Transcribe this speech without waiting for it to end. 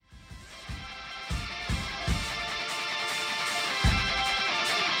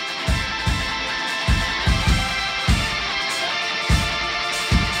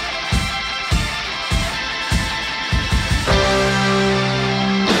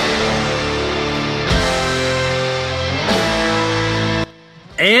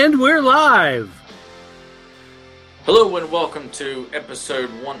And we're live! Hello and welcome to episode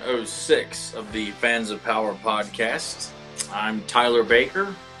 106 of the Fans of Power podcast. I'm Tyler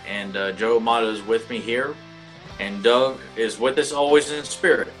Baker, and Joe Amato is with me here, and Doug is with us always in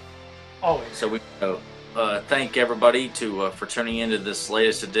spirit. Always. So we thank everybody for tuning into this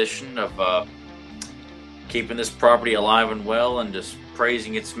latest edition of keeping this property alive and well, and just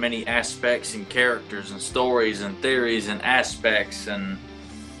praising its many aspects and characters and stories and theories and aspects and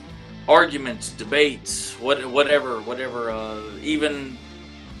arguments, debates, whatever, even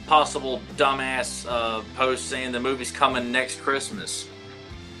possible dumbass posts saying the movie's coming next Christmas.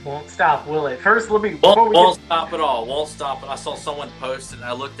 Won't stop, will it? First, let me... Won't stop at all. Won't stop. I saw someone post it, and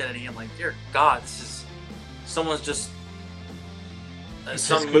I looked at it, and I'm like, dear God, this is... Someone's just...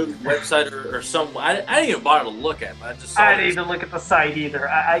 some movie website or some... I didn't even bother to look at it. I didn't even look at the site either.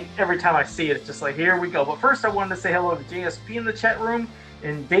 I every time I see it, it's just like, here we go. But first, I wanted to say hello to JSP in the chat room.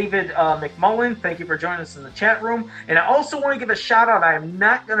 And David McMullen, thank you for joining us in the chat room. And I also want to give a shout out. I am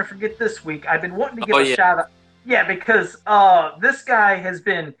not going to forget this week. I've been wanting to give a shout out. Yeah, because this guy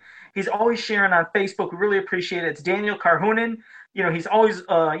he's always sharing on Facebook. We really appreciate it. It's Daniel Carhunen. You know, he's always,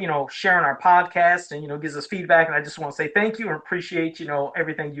 sharing our podcast and, gives us feedback. And I just want to say thank you and appreciate,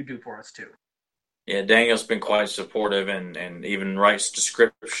 everything you do for us too. Yeah, Daniel's been quite supportive and even writes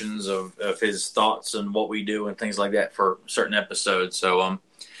descriptions of his thoughts and what we do and things like that for certain episodes. So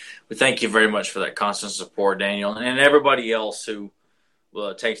we thank you very much for that constant support, Daniel, and everybody else who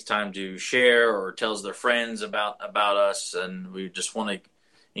takes time to share or tells their friends about us. And we just want to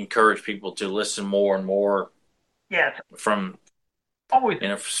encourage people to listen more and more. Yeah. From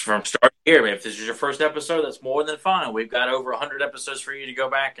start here. I mean, if this is your first episode, that's more than fine. We've got over 100 episodes for you to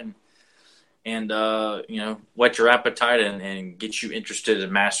go back and whet your appetite and get you interested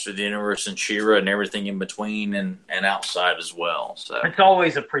in Master the Universe and She-Ra and everything in between and outside as well. So it's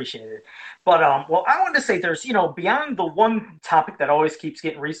always appreciated. But I wanted to say there's beyond the one topic that always keeps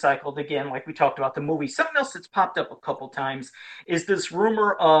getting recycled again, like we talked about the movie, something else that's popped up a couple times is this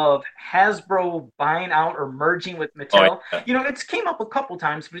rumor of Hasbro buying out or merging with Mattel. Oh, yeah. It's came up a couple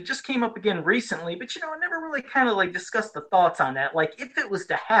times, but it just came up again recently. But I never really kind of like discussed the thoughts on that. Like if it was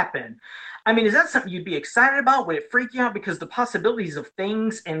to happen, I mean, is that something you'd be excited about? Would it freak you out? Because the possibilities of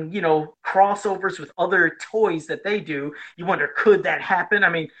things and, crossovers with other toys that they do, you wonder, could that happen? I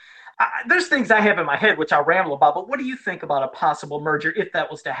mean, there's things I have in my head, which I'll ramble about, but what do you think about a possible merger if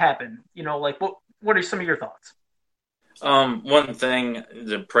that was to happen? What are some of your thoughts? One thing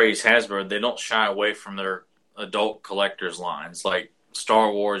to praise Hasbro, they don't shy away from their adult collectors lines like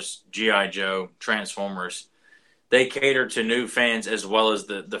Star Wars, G.I. Joe, Transformers. They cater to new fans as well as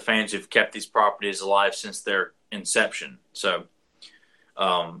the fans who've kept these properties alive since their inception. So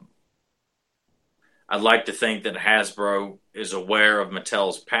I'd like to think that Hasbro is aware of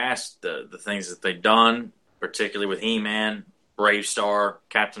Mattel's past, the things that they've done, particularly with He-Man, Brave Star,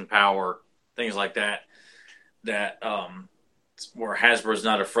 Captain Power, things like that, where Hasbro's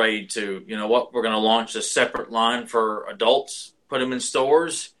not afraid to, we're going to launch a separate line for adults, put them in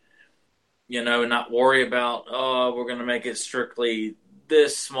stores, not worry about, we're going to make it strictly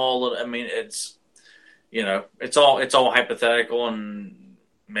this small. I mean, it's all hypothetical, and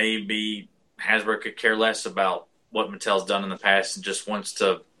maybe Hasbro could care less about what Mattel's done in the past and just wants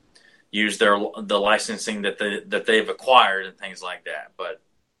to use the licensing that they've acquired and things like that. But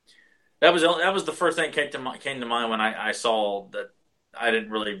that was the first thing came to mind when I saw that. I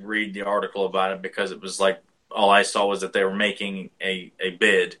didn't really read the article about it because it was like all I saw was that they were making a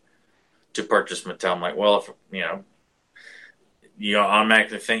bid to purchase Mattel. I'm like, well, if you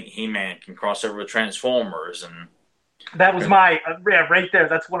automatically think He-Man can cross over with Transformers, and that was my right there.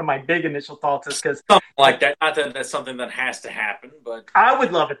 That's one of my big initial thoughts, is because something like that. Not that that's something that has to happen, but I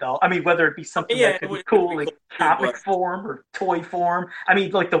would love it though. I mean, whether it be something that could be cool, like comic form or toy form. I mean,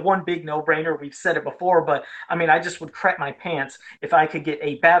 like the one big no-brainer. We've said it before, but I mean, I just would crap my pants if I could get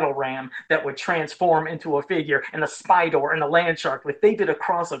a battle ram that would transform into a figure, and a Spydor and a Land Shark. If they did a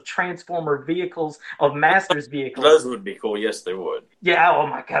cross of Transformer vehicles of Masters vehicles, those would be cool. Yes, they would. Yeah. Oh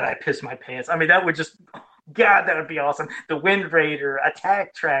my God, I pissed my pants. I mean, that would just. God, that would be awesome. The Wind Raider,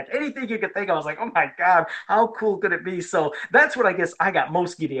 Attack Track, anything you could think of. I was like, oh my God, how cool could it be? So that's what I guess I got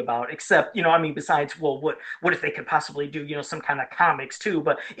most giddy about, except, besides, well, what if they could possibly do, some kind of comics too?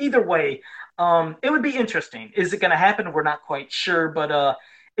 But either way, it would be interesting. Is it going to happen? We're not quite sure, but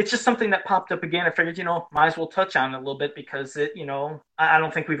it's just something that popped up again. I figured, might as well touch on it a little bit because I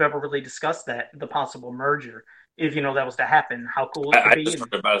don't think we've ever really discussed the possible merger. If that was to happen, how cool it would be. I just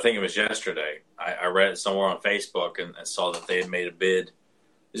heard about it. I think it was yesterday. I read it somewhere on Facebook and saw that they had made a bid.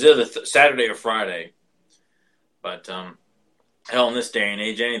 Is it Saturday or Friday? But hell, in this day and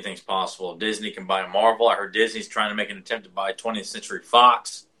age, anything's possible. If Disney can buy Marvel, I heard Disney's trying to make an attempt to buy 20th Century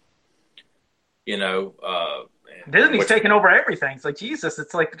Fox. You know, Disney's which taking over everything. It's like Jesus.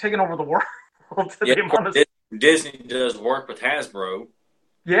 It's like they're taking over the world. yeah, The of course, amount of Disney does work with Hasbro.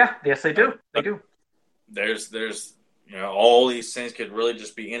 yeah, yes, they do. They But do. there's all these things could really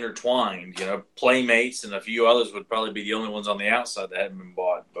just be intertwined. Playmates and a few others would probably be the only ones on the outside that hadn't been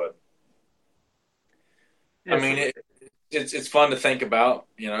bought. But I Yes, mean, it's fun to think about.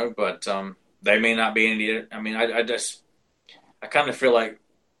 But they may not be any. I mean, I kind of feel like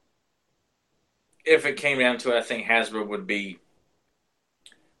if it came down to it, I think Hasbro would be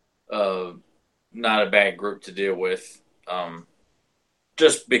uh, not a bad group to deal with,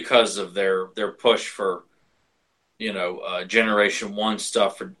 just because of their push for Generation One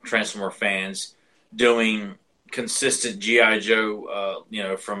stuff for Transformer fans, doing consistent GI Joe,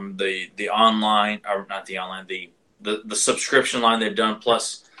 from the online, or not the online, the subscription line they've done,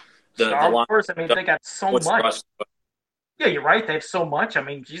 plus the Star line Wars. I mean, they got so with much. Russ Yeah, you're right. They have so much. I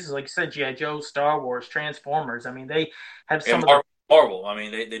mean, Jesus, like you said, GI Joe, Star Wars, Transformers. I mean, they have some and of the Marvel. I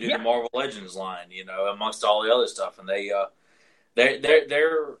mean, they do the yeah. Marvel Legends line, amongst all the other stuff, and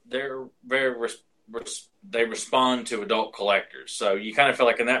they're very they respond to adult collectors. So you kind of feel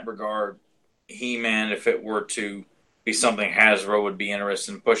like in that regard, He-Man, if it were to be something Hasbro would be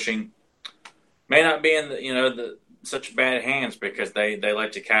interested in pushing, may not be in the such bad hands, because they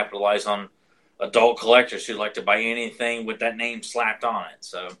like to capitalize on adult collectors who like to buy anything with that name slapped on it.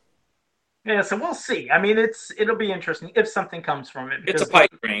 So Yeah, so we'll see. I mean, it'll be interesting if something comes from it it's a because pipe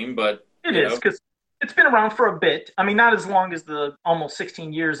dream, but it is because it's been around for a bit. I mean, not as long as the almost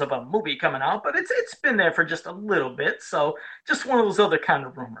 16 years of a movie coming out, but it's been there for just a little bit. So just one of those other kind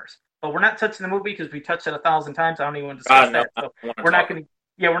of rumors. But we're not touching the movie because we touched it 1,000 times. I don't even want to discuss God no, that. I So don't want to we're not talk going to.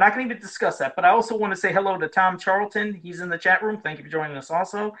 Yeah, we're not going to even discuss that. But I also want to say hello to Tom Charlton. He's in the chat room. Thank you for joining us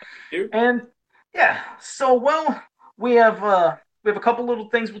also. about you. And yeah, so well, we have uh we have a couple little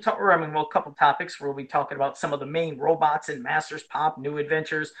things we'll talk. Or I mean, well, a couple topics where we'll be talking about some of the main robots in Masters Pop New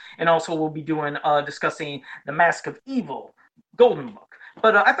Adventures, and also we'll be doing discussing the Mask of Evil Golden Book.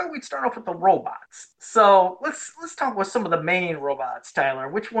 But I thought we'd start off with the robots. So let's talk with some of the main robots, Tyler.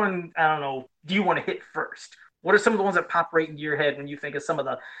 Which one, I don't know, do you want to hit first? What are some of the ones that pop right into your head when you think of some of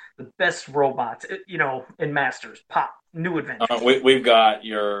the best robots, in Masters Pop New Adventures? We've got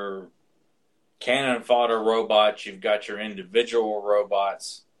your cannon fodder robots. You've got your individual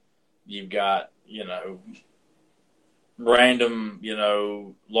robots. You've got random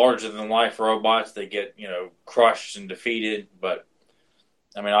larger than life robots that get crushed and defeated. But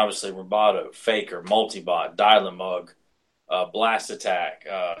I mean, obviously, Roboto, Faker, Multibot, Dylamug, Blast Attack,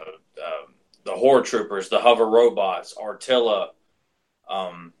 the Horde Troopers, the Hover Robots, Artilla.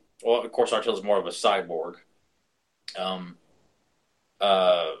 Well, of course, Artilla's more of a cyborg. Um,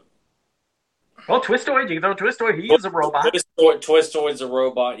 uh, Well, Twistoid, you can throw Twistoid. He is a robot. Twistoid's a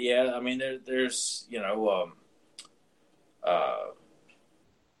robot. Yeah, I mean, there's I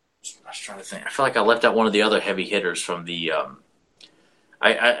was trying to think. I feel like I left out one of the other heavy hitters from the.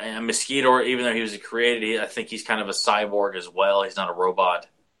 Mosquito, even though he was created, I think he's kind of a cyborg as well. He's not a robot.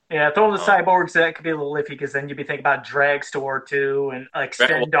 Yeah, throwing the Um, cyborgs, that could be a little iffy because then you'd be thinking about Dragstore too and well,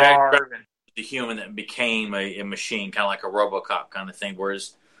 Extendar. the human that became a machine, kind of like a RoboCop kind of thing.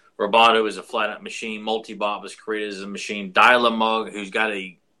 Whereas Roboto is a flat out machine. Multibot was created as a machine. Dylamug, who's got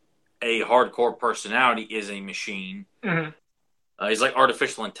a hardcore personality, is a machine. Mhm. He's like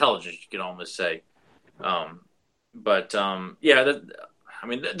artificial intelligence, you could almost say. But yeah, I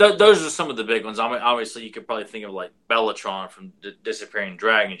mean, those are some of the big ones. I mean, obviously, you could probably think of like Bellatron from Disappearing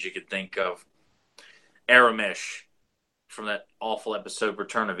Dragons. You could think of Aramesh from that awful episode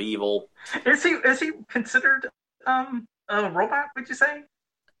Return of Evil. Is he considered a robot? Would you say?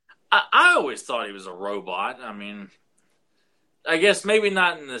 I always thought he was a robot. I mean, I guess maybe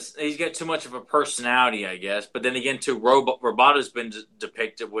not in this. He's got too much of a personality, I guess. But then again, too, Roboto's been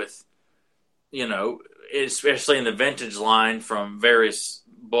depicted with, especially in the vintage line from various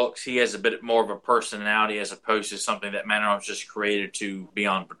books, he has a bit more of a personality as opposed to something that Man was just created to be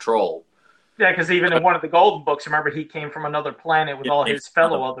on patrol. Yeah, because even in one of the Golden Books, remember he came from another planet with all his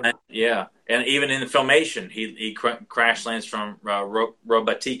fellow other. Yeah, and even in the Filmation, he crash lands from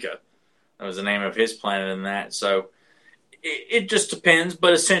Robotica. That was the name of his planet in that. So it just depends,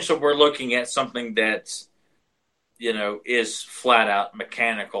 but essentially we're looking at something that's is flat out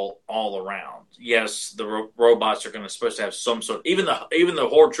mechanical all around. Yes, the robots are supposed to have some sort. Even the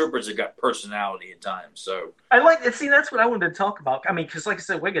Horde Troopers have got personality at times. So I like it. See, that's what I wanted to talk about. I mean, because like I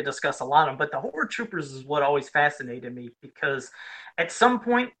said, we could discuss a lot of them, but the Horde Troopers is what always fascinated me because at some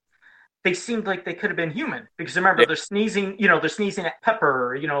point they seemed like they could have been human because remember Yeah. they're sneezing, they're sneezing at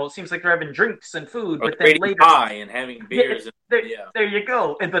Pepper, it seems like they're having drinks and food, Or but they're then eating later, pie and having yeah, beers. And, there, yeah. there you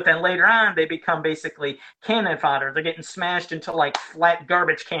go. But then later on, they become basically cannon fodder. They're getting smashed into like flat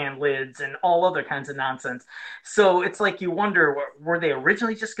garbage can lids and all other kinds of nonsense. So it's like you wonder, were they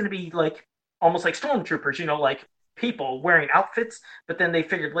originally just going to be like almost like stormtroopers, like people wearing outfits, but then they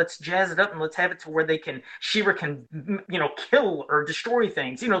figured let's jazz it up and let's have it to where Shira can kill or destroy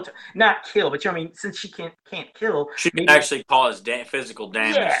things, not kill, but I mean, since she can't kill, She can maybe. actually cause physical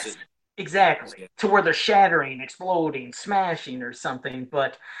damage to. Yes, exactly. To where they're shattering, exploding, smashing, or something.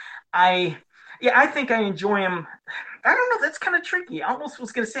 But I, yeah, I think I enjoy them. I don't know. That's kind of tricky. I almost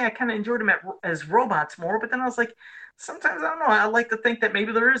was going to say I kind of enjoyed them as robots more, but then I was like, sometimes I don't know. I like to think that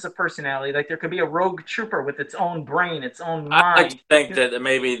maybe there is a personality. Like there could be a rogue trooper with its own brain, its own I like to mind. think that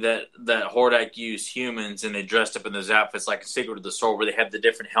maybe that Hordak used humans and they dressed up in those outfits like a Secret of the Sword, where they have the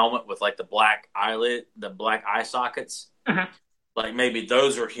different helmet with like the black eyelid, the black eye sockets. Mhm. Like maybe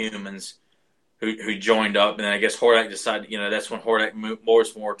those were humans who joined up, and then I guess Hordak decided, that's when Hordak moved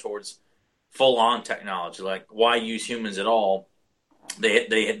more towards full on technology. Like, why use humans at all? They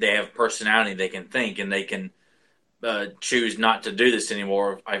have personality. They can think, and they can choose not to do this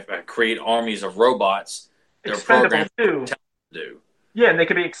anymore. I create armies of robots. They're Expendable programmed too. to do. Yeah, and they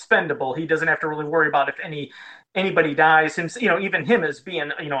could be expendable. He doesn't have to really worry about if anybody dies. Him, even him as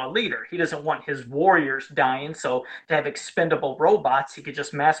being a leader, he doesn't want his warriors dying. So to have expendable robots, he could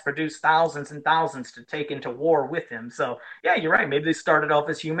just mass produce thousands and thousands to take into war with him. So yeah, you're right. Maybe they started off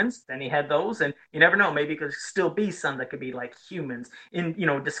as humans, then he had those, and you never know. Maybe it could still be some that could be like humans in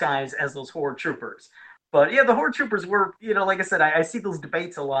disguise as those horde troopers. But yeah, the horde troopers were, like I said, I see those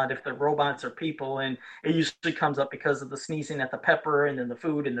debates a lot if they're robots or people, and it usually comes up because of the sneezing at the Pepper and then the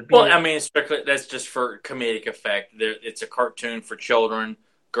food and the Well, beer. I mean, that's just for comedic effect. It's a cartoon for children,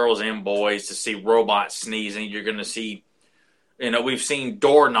 girls and boys, to see robots sneezing. You're going to see, we've seen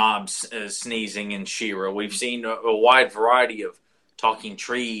doorknobs sneezing in She-Ra. We've seen a wide variety of talking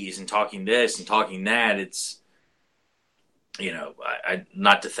trees and talking this and talking that. It's,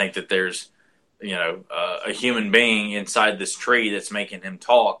 not to think that there's, a human being inside this tree that's making him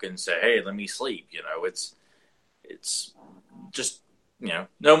talk and say, "Hey, let me sleep." It's just no,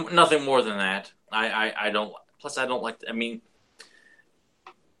 nothing more than that. I don't. Plus, I don't like. I mean,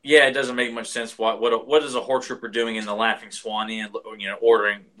 yeah, it doesn't make much sense. What is a horde trooper doing in the Laughing Swan Inn?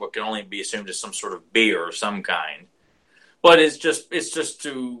 Ordering what can only be assumed as some sort of beer of some kind. But it's just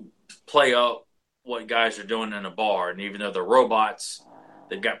to play up what guys are doing in a bar. And even though they're robots,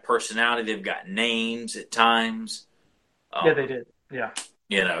 they've got personality. They've got names at times. Yeah, they Um, did. Yeah.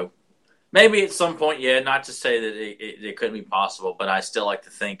 you know, Maybe at some point, yeah. Not to say that it couldn't be possible, but I still like to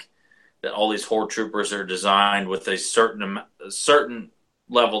think that all these horde troopers are designed with a certain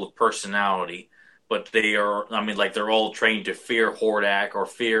level of personality, but they are. I mean, like they're all trained to fear Hordak or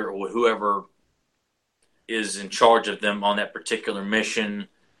fear whoever is in charge of them on that particular mission.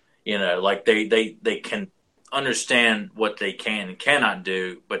 Like they can understand what they can and cannot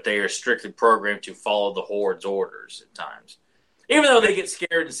do, but they are strictly programmed to follow the Horde's orders at times. Even though they get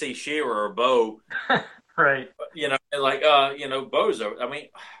scared to see She-Ra or Bo, Right. like Bo's over. I mean,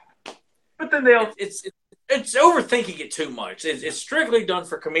 But then they it, all. it's overthinking it too much. It's strictly done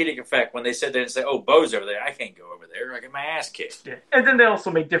for comedic effect. When they sit there and say, "Oh, Bo's over there," I can't go over there. I get my ass kicked. Yeah. And then they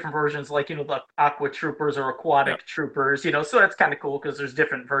also make different versions, like the aqua troopers or Yeah, aquatic troopers. So that's kind of cool because there's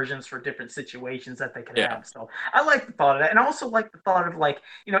different versions for different situations that they could yeah, have. So I like the thought of that, and I also like the thought of like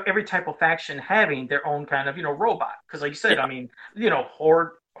every type of faction having their own kind of robot. Because like you said, I yeah. mean,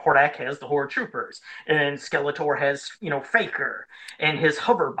 Hordak has the Horde Troopers, and Skeletor has Faker and his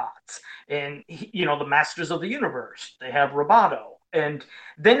hoverbots, and the Masters of the Universe. They have Roboto, and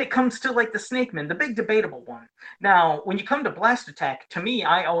then it comes to like the Snake Man, the big debatable one. Now, when you come to Blast Attack, to me,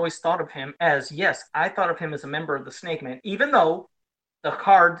 I always thought of him as yes, I thought of him as a member of the Snake Man, even though the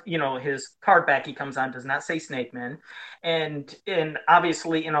card, his card back he comes on does not say Snake Man, and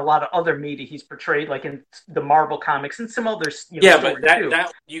obviously in a lot of other media he's portrayed like in the Marvel comics and some other Yeah, but stories too.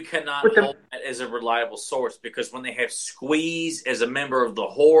 that you cannot With the hold that as a reliable source because when they have Squeeze as a member of the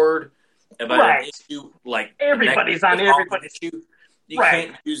Horde about an right, issue like a everybody's on Nexus everybody's issue, you right.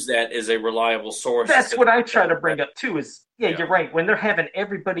 can't use that as a reliable source to That's say what I try that. to bring up too. Is yeah, Yeah, you're right. When they're having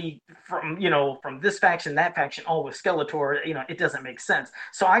everybody from from this faction, that faction, all with Skeletor, it doesn't make sense.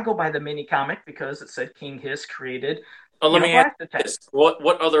 So I go by the mini comic because it said King Hiss created, let me ask Blast you Attack. this: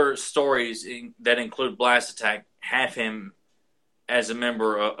 what other stories that include Blast Attack have him as a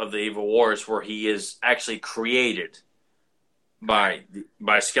member of the Evil Wars where he is actually created by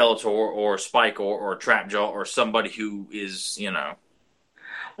Skeletor or Spike or Trapjaw or somebody who is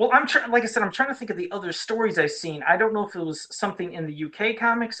Well, like I said, I'm trying to think of the other stories I've seen. I don't know if it was something in the UK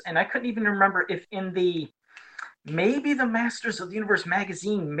comics, and I couldn't even remember if in the maybe the Masters of the Universe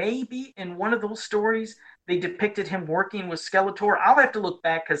magazine, maybe in one of those stories they depicted him working with Skeletor. I'll have to look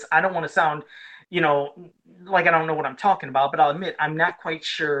back because I don't want to sound, you know, like I don't know what I'm talking about. But I'll admit I'm not quite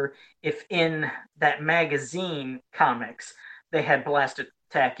sure if in that magazine comics they had Blast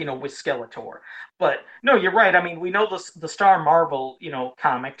Attack, with Skeletor. But no, you're right. I mean, we know the Star Marvel,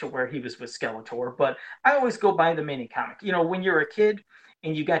 comic to where he was with Skeletor, but I always go by the mini comic. When you're a kid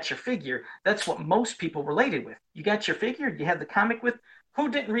and you got your figure, that's what most people related with. You got your figure, you had the comic with. Who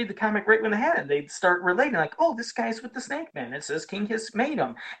didn't read the comic right when they had it? They'd start relating, like, oh, this guy's with the Snake Man. It says King Hiss made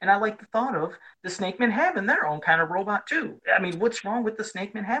him. And I like the thought of the Snake Men having their own kind of robot, too. I mean, what's wrong with the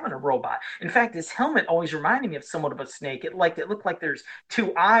Snake Man having a robot? In fact, his helmet always reminded me of somewhat of a snake. It looked like there's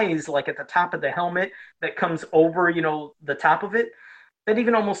two eyes, like at the top of the helmet that comes over, the top of it. That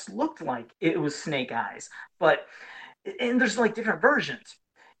even almost looked like it was snake eyes. And there's like different versions.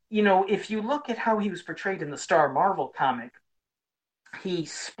 If you look at how he was portrayed in the Star Marvel comic, he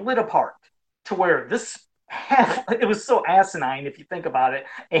split apart to where this half, it was so asinine if you think about it.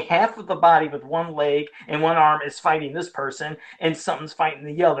 A half of the body with one leg and one arm is fighting this person, and something's fighting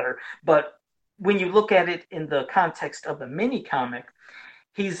the other. But when you look at it in the context of the mini comic,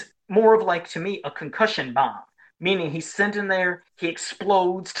 he's more of, like, to me, a concussion bomb, meaning he's sent in there, he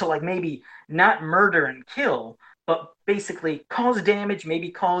explodes to, like, maybe not murder and kill, but basically cause damage,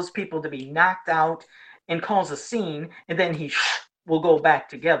 maybe cause people to be knocked out and cause a scene, and then he will go back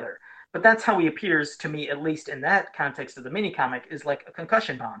together. But that's how he appears to me, at least in that context of the mini comic, is like a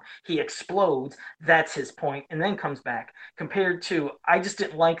concussion bomb. He explodes, that's his point, and then comes back. Compared to, I just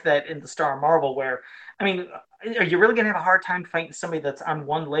didn't like that in the Star Marvel, where, I mean, are you really going to have a hard time fighting somebody that's on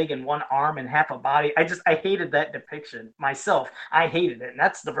one leg and one arm and half a body? I hated that depiction myself. I hated it, and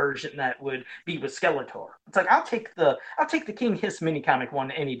that's the version that would be with Skeletor. It's like, I'll take the King Hiss mini comic one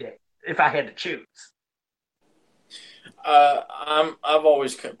any day if I had to choose. I've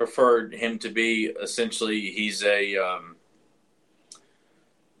always preferred him to be essentially he's a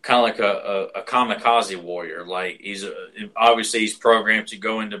kind of like a kamikaze warrior. Like obviously he's programmed to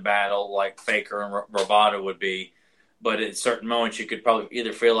go into battle like Faker and Bravado would be, but at certain moments you could probably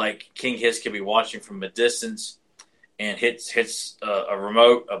either feel like King Hiss could be watching from a distance and hits a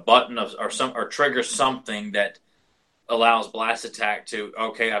remote, a button, or triggers something that allows Blast Attack to,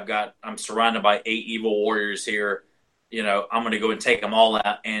 okay, I'm surrounded by 8 evil warriors here. I'm going to go and take them all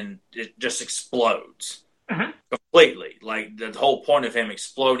out, and it just explodes completely. Like, the whole point of him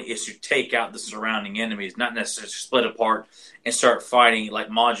exploding is to take out the surrounding enemies, not necessarily split apart and start fighting like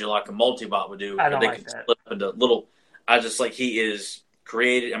Module, like a Multibot would do. I don't like that. Split up into little. I just like he is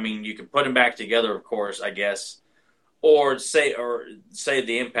created. I mean, you can put him back together, of course, I guess, or say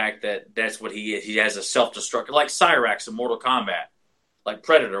the impact that's what he is. He has a self-destruct, like Cyrax in Mortal Kombat. Like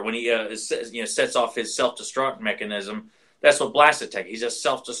Predator, when he sets off his self-destruct mechanism, that's what Blast Attack. He's a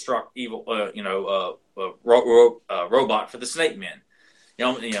self-destruct evil, robot for the Snake Men.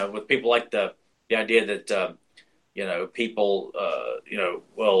 With people like the idea that people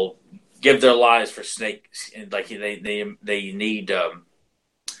will give their lives for snakes, and like they need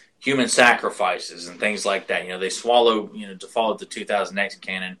human sacrifices and things like that. They swallow to follow the 2000X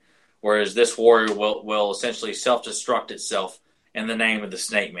canon, whereas this warrior will essentially self-destruct itself in the name of the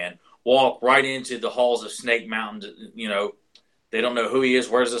Snake Man. Walk right into the halls of Snake Mountain. They don't know who he is.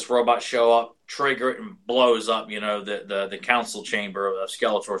 Where does this robot show up? Trigger it and blows up. The council chamber of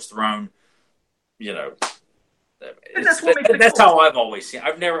Skeletor's throne. That's how I've always seen.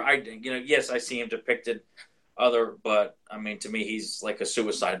 Yes, I see him depicted but I mean, to me, he's like a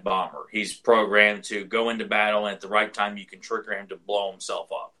suicide bomber. He's programmed to go into battle, and at the right time, you can trigger him to blow himself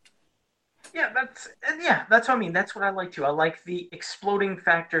up. Yeah, that's what I mean. That's what I like too. I like the exploding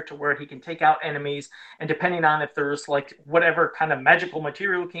factor to where he can take out enemies, and depending on if there's like whatever kind of magical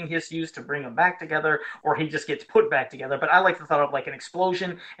material King Hiss used to bring them back together, or he just gets put back together. But I like the thought of like an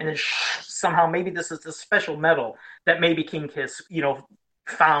explosion, and then somehow maybe this is the special metal that maybe King Hiss,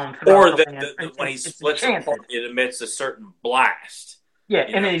 found. Or when he splits it, it emits a certain blast. Yeah,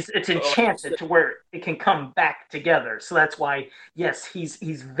 and it's enchanted to where it can come back together. So that's why, yes,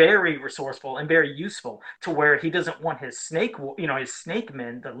 he's very resourceful and very useful to where he doesn't want his his snake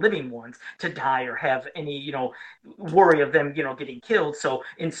men, the living ones, to die or have any, worry of them, getting killed. So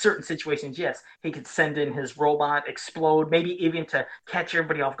in certain situations, yes, he could send in his robot, explode, maybe even to catch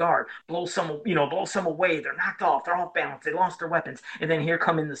everybody off guard, blow some away. They're knocked off, they're off balance, they lost their weapons, and then here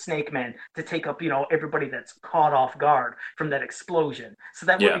come in the snake men to take up, everybody that's caught off guard from that explosion. So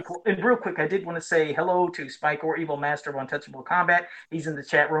that would be Yeah. cool. And real quick, I did want to say hello to Spike or Evil Master of Untouchable Combat. He's in the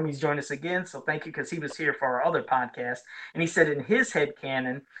chat room. He's joined us again. So thank you because he was here for our other podcast. And he said in his head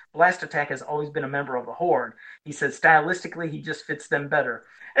canon, Blast Attack has always been a member of the Horde. He said stylistically, he just fits them better.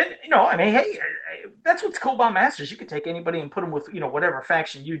 And, I mean, hey, that's what's cool about Masters. You could take anybody and put them with, whatever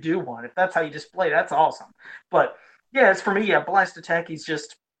faction you do want. If that's how you just play, that's awesome. But yeah, as for me, yeah, Blast Attack, he's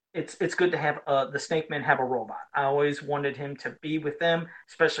just it's good to have the Snake Men have a robot. I always wanted him to be with them,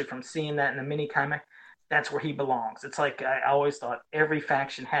 especially from seeing that in the mini comic. That's where he belongs. It's like I always thought every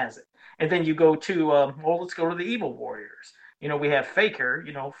faction has it. And then you go to let's go to the Evil Warriors. We have Faker,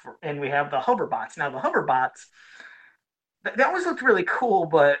 and we have the Hoverbots. Now the Hoverbots, they always looked really cool,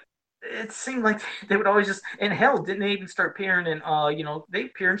 but it seemed like they would always just, and hell, didn't they even start appearing in they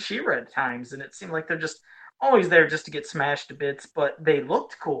appear in She-Ra at times, and it seemed like they're just always there just to get smashed to bits, but they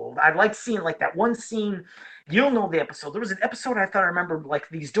looked cool. I liked seeing like that one scene. You'll know the episode. There was an episode I thought I remember, like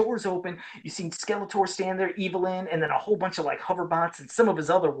these doors open, you see Skeletor stand there, Evelyn, and then a whole bunch of like hoverbots and some of his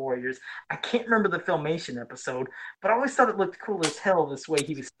other warriors. I can't remember the Filmation episode, but I always thought it looked cool as hell this way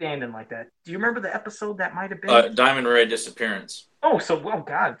he was standing like that. Do you remember the episode that might have been? Diamond Ray Disappearance. Oh,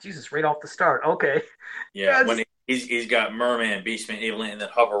 God, Jesus, right off the start. Okay. Yeah, when he's got Merman, Beastman, Evelyn, and then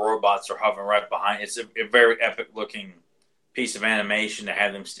hover robots are hovering right behind. It's a very epic looking piece of animation to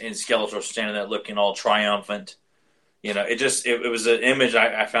have them in Skeletor standing there looking all triumphant. It was an image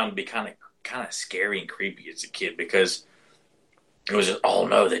I found to be kind of scary and creepy as a kid because it was just, oh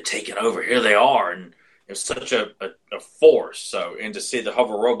no, they're taking over. Here they are, and it was such a force. So, and to see the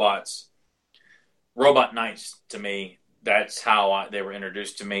hover robots, Robot Knights, to me, that's how they were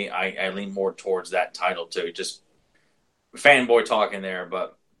introduced to me. I lean more towards that title too. Just fanboy talking there,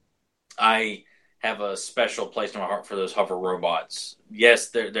 but I have a special place in my heart for those hover robots. Yes,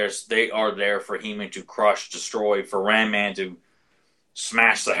 they are there for He-Man to crush, destroy, for Ram-Man to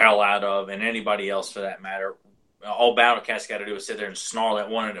smash the hell out of, and anybody else for that matter. All Battle Cat's got to do is sit there and snarl at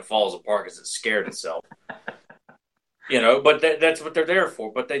one and it falls apart because it's scared itself. But that's what they're there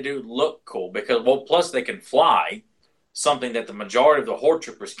for. But they do look cool because, well, plus they can fly, something that the majority of the Horde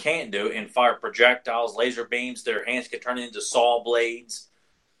Troopers can't do, and fire projectiles, laser beams. Their hands can turn into saw blades.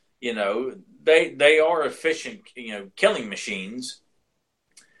 They are efficient, killing machines.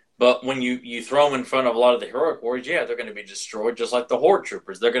 But when you throw them in front of a lot of the heroic warriors, yeah, they're going to be destroyed just like the Horde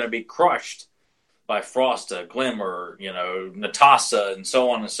Troopers. They're going to be crushed by Frosta, Glimmer, Natasa, and so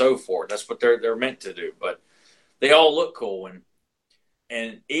on and so forth. That's what they're meant to do. But they all look cool,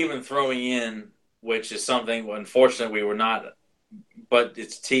 and even throwing in, which is something, unfortunately, we were not, but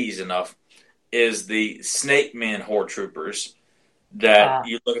it's teased enough, is the Snake Men Horde Troopers that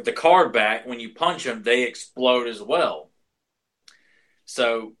you look at the card back, when you punch them, they explode as well.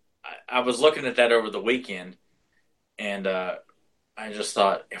 So I was looking at that over the weekend, and I just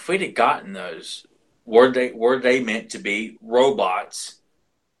thought, if we'd have gotten those, were they meant to be robots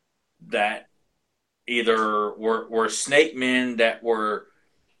that either were Snake Men that were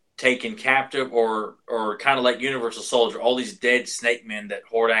taken captive, or kind of like Universal Soldier, all these dead Snake Men that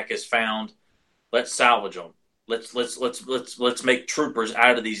Hordak has found? Let's salvage them. Let's make troopers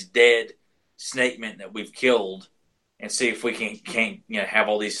out of these dead Snake Men that we've killed, and see if we can have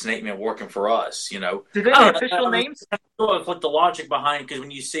all these Snake Men working for us. Did they have official names? What the logic behind? Because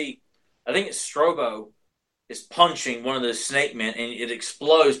when you see, I think it's Strobo is punching one of those Snake Men, and it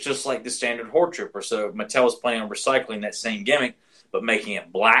explodes just like the standard Horde Trooper. So Mattel is planning on recycling that same gimmick, but making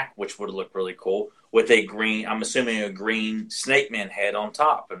it black, which would look really cool, with a green, I'm assuming a green Snake Man head on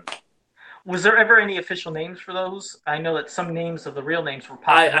top. And was there ever any official names for those? I know that some names of the real names were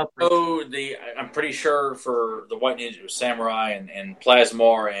popping up. I'm pretty sure for the White Ninja, it was Samurai and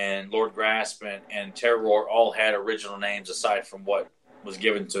Plasmor and Lord Grasp and Terror all had original names aside from what was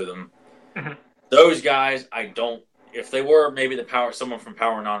given to them. Mm-hmm. Those guys, I don't. If they were, maybe someone from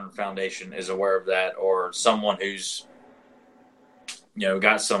Power and Honor Foundation is aware of that, or someone who's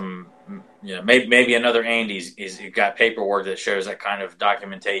got some, maybe another Andy's got paperwork that shows that kind of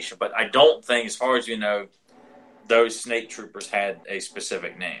documentation. But I don't think, as far as those Snake Troopers had a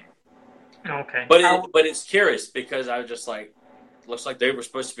specific name. Okay. But it's curious because I was just like, looks like they were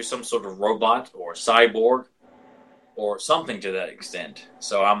supposed to be some sort of robot or cyborg or something to that extent.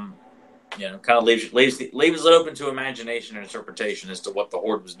 So I'm, kind of leaves it open to imagination and interpretation as to what the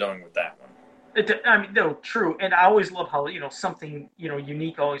Horde was doing with that one. No, true. And I always love how, something,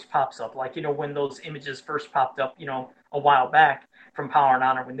 unique always pops up. Like, when those images first popped up, a while back, from Power and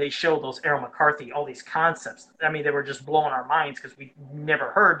Honor when they showed those Errol McCarthy, all these concepts. I mean, they were just blowing our minds because we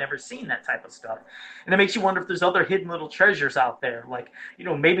never heard, never seen that type of stuff. And it makes you wonder if there's other hidden little treasures out there. Like,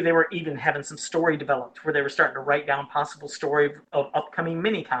 maybe they were even having some story developed where they were starting to write down possible story of upcoming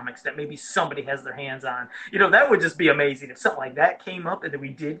mini comics that maybe somebody has their hands on. That would just be amazing if something like that came up and then we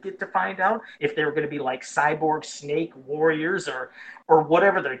did get to find out if they were going to be like cyborg snake warriors or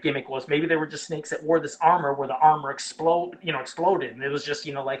whatever their gimmick was. Maybe they were just snakes that wore this armor where the armor exploded, and it was just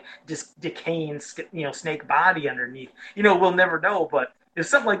like this decaying snake body underneath. We'll never know, but if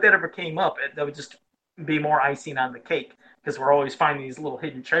something like that ever came up, that would just be more icing on the cake, because we're always finding these little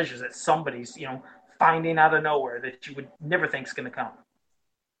hidden treasures that somebody's finding out of nowhere that you would never think is going to come.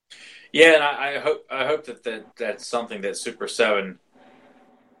 Yeah, and I hope that's something that Super 7.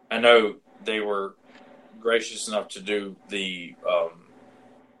 I know they were gracious enough to do the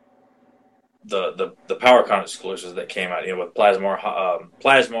PowerCon exclusives that came out, with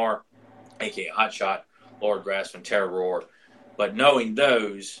Plasmar, aka Hotshot, Lord Grasp, and Terror Roar. But knowing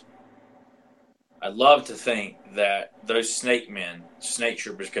those, I'd love to think that those snake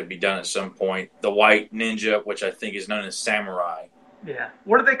troopers could be done at some point. The White Ninja, which I think is known as Samurai. Yeah.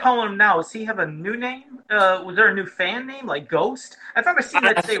 What do they call him now? Does he have a new name? Was there a new fan name, like Ghost? I thought I seen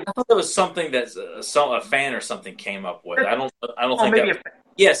that today. I thought it was something that a fan or something came up with. I don't think maybe that.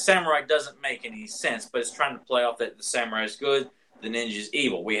 Yes, Samurai doesn't make any sense, but it's trying to play off that the Samurai is good, the ninja is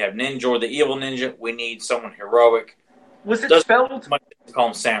evil. We have Ninjor, the evil ninja. We need someone heroic. Was it spelled? Call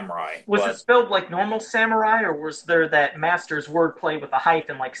him Samurai. Was it spelled like normal samurai, or was there that master's wordplay with a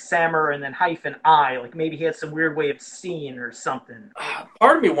hyphen, like Samur and then hyphen I? Like maybe he had some weird way of seeing or something.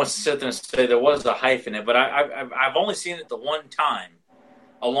 Part of me wants to sit there and say there was a hyphen in it, but I've only seen it the one time,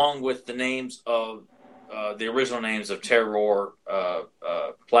 along with the names of the original names of Terror,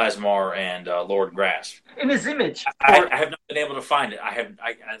 Plasmar, and Lord Grasp. In his image, I have not been able to find it. I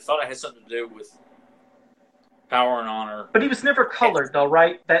thought it had something to do with Power and Honor. But he was never colored, though,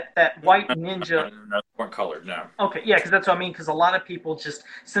 right? That white ninja. No, weren't colored, no. Okay, yeah, because that's what I mean. Because a lot of people just,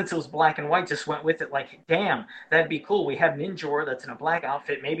 since it was black and white, just went with it. Like, damn, that'd be cool. We have Ninjor that's in a black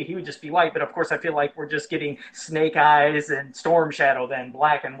outfit. Maybe he would just be white. But of course, I feel like we're just getting Snake Eyes and Storm Shadow then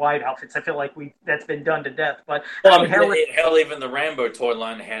black and white outfits. I feel like that's been done to death. But well, hell, even the Rambo toy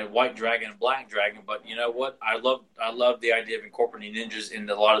line had White Dragon and Black Dragon. But you know what? I love the idea of incorporating ninjas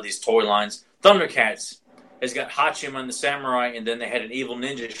into a lot of these toy lines. Thundercats has got Hachiman the Samurai, and then they had an evil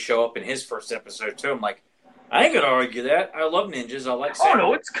ninja show up in his first episode too. I'm like, I ain't gonna argue that. I love ninjas. I like samurai. Oh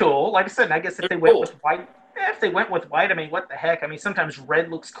no, it's cool. Like I said, I guess if they went with white, I mean, what the heck? I mean, sometimes red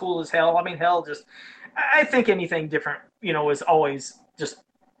looks cool as hell. I mean, hell, I think anything different, is always just,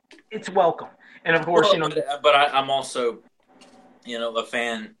 it's welcome. And of course, But I'm also, a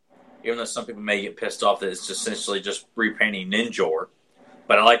fan, even though some people may get pissed off that it's essentially just repainting Ninjor.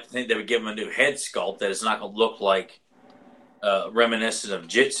 But I like to think they would give him a new head sculpt that is not going to look like reminiscent of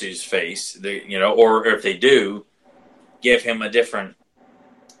Jitsu's face, or if they do, give him a different,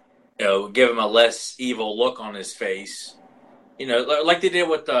 give him a less evil look on his face, like they did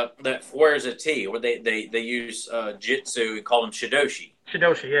with that Where's a T, where they use Jitsu and call him Shidoshi.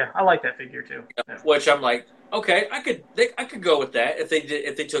 Shidoshi, yeah, I like that figure too. Yeah. Which I'm like, okay, I could go with that if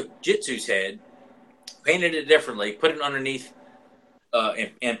they took Jitsu's head, painted it differently, put it underneath.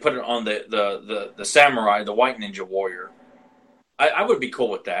 And put it on the samurai, the white ninja warrior. I would be cool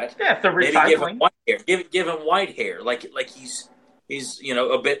with that. Yeah, if they're recycling. Maybe give him white hair. Give him white hair, like he's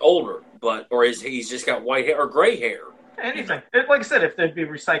a bit older, or he's just got white hair or gray hair. Anything. Like I said, if they'd be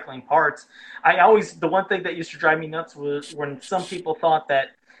recycling parts, the one thing that used to drive me nuts was when some people thought that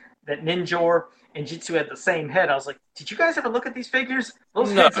Ninjor and Jitsu had the same head. I was like, did you guys ever look at these figures?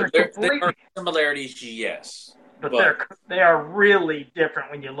 Those heads are completely... There are similarities, yes. But they are really different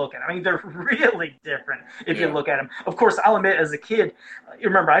when you look at them. I mean, they're really different if you look at them. Of course, I'll admit, as a kid, you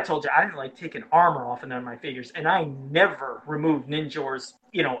remember I told you I didn't like taking armor off of none of my figures, and I never removed Ninjor's,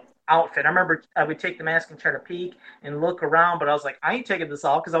 outfit. I remember I would take the mask and try to peek and look around, but I was like, I ain't taking this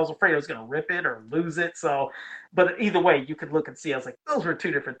off because I was afraid I was going to rip it or lose it. So, but either way, you could look and see. I was like, those were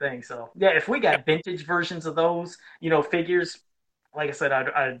two different things. So, yeah, if we got vintage versions of those, figures, like I said,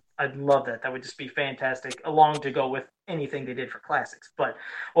 I'd love that. That would just be fantastic, along to go with anything they did for classics. But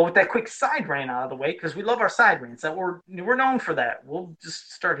with that quick side rant out of the way, because we love our side rants, that we're known for that. We'll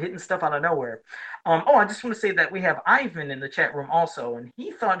just start hitting stuff out of nowhere. I just want to say that we have Ivan in the chat room also, and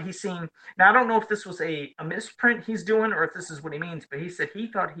he thought he seen. Now I don't know if this was a misprint he's doing or if this is what he means, but he said he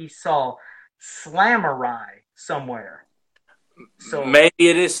thought he saw Slamurai somewhere. So maybe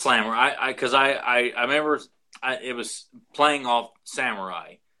it is Slammer. Because I remember. It was playing off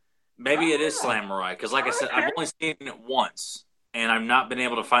Samurai. Maybe it is Samurai because, like I said, I've only seen it once. and I've not been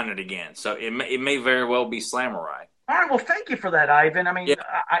able to find it again. So it may very well be Slamurai. All right, well, thank you for that, Ivan. I Yeah, mean,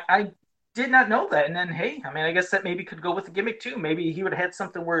 I did not know that. And then, hey, I mean, I guess that maybe could go with the gimmick too. Maybe he would have had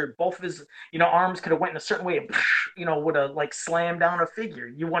something where both of his, arms could have went in a certain way and, would have like slammed down a figure.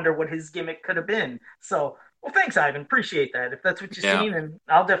 You wonder what his gimmick could have been. So, well, thanks, Ivan. Appreciate that. If that's what you've yeah. seen, and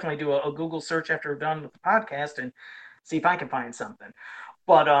I'll definitely do a Google search after we're done with the podcast and see if I can find something.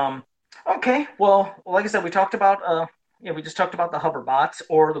 But okay, well, like I said, we talked about we just talked about the hoverbots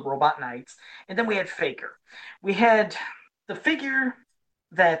or the robot knights, and then we had Faker. We had the figure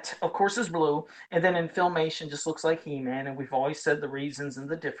that, of course, is blue, and then in Filmation just looks like He-Man, and we've always said the reasons and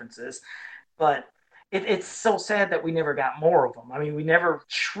the differences, but it's so sad that we never got more of them. I mean, we never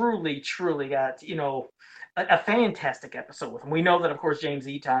truly got, a fantastic episode with them. We know that, of course, James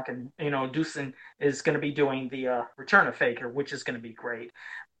Eatock and, Deucin is going to be doing the Return of Faker, which is going to be great.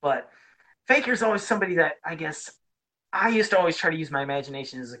 But Faker's always somebody that I guess I used to always try to use my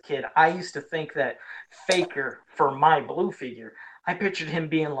imagination as a kid. I used to think that Faker, for my blue figure, I pictured him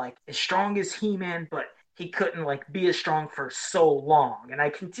being like as strong as He-Man, but he couldn't like be as strong for so long. And I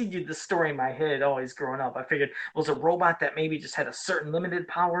continued the story in my head always growing up. I figured it was a robot that maybe just had a certain limited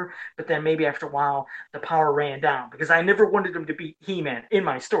power, but then maybe after a while the power ran down because I never wanted him to be He-Man in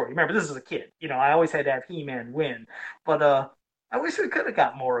my story. Remember, this is a kid. I always had to have He-Man win. But I wish we could have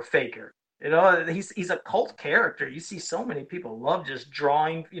got more of Faker. He's a cult character. You see so many people love just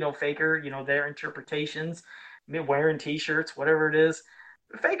drawing, Faker, their interpretations, wearing T-shirts, whatever it is.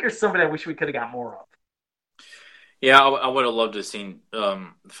 Faker's somebody I wish we could have got more of. Yeah, I would have loved to have seen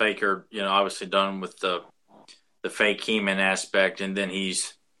Faker, obviously done with the fake He-Man aspect, and then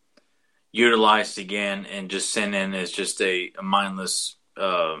he's utilized again and just sent in as just a mindless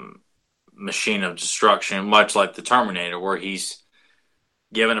machine of destruction, much like the Terminator, where he's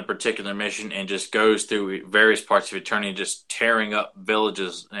given a particular mission and just goes through various parts of eternity, just tearing up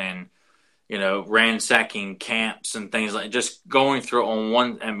villages and ransacking camps and things like just going through on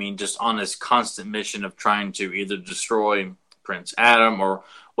one. I mean, just on this constant mission of trying to either destroy Prince Adam or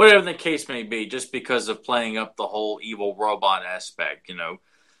whatever the case may be, just because of playing up the whole evil robot aspect.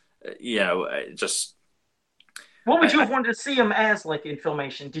 Just What would you I, have wanted to see him as, like in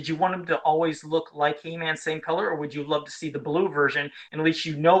Filmation? Did you want him to always look like He-Man, same color, or would you love to see the blue version and at least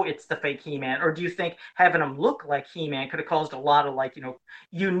it's the fake He-Man? Or do you think having him look like He-Man could have caused a lot of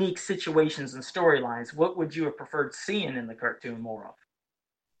unique situations and storylines? What would you have preferred seeing in the cartoon more of?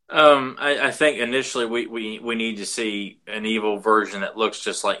 I think initially we need to see an evil version that looks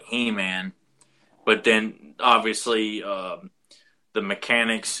just like He-Man, but then obviously the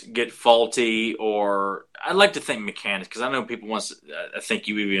mechanics get faulty, or I like to think mechanics because I know people once. I think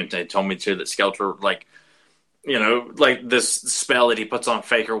you even told me too that Skeletor, like this spell that he puts on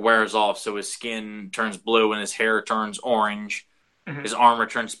Faker wears off, so his skin turns blue and his hair turns orange, Mm-hmm. his armor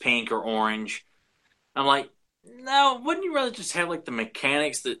turns pink or orange. I'm like, no, wouldn't you rather just have like the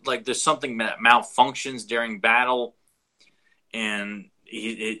mechanics that like there's something that malfunctions during battle and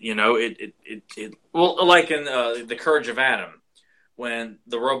well, like in the Courage of Adam, when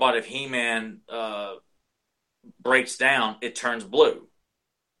the robot of He-Man breaks down, it turns blue.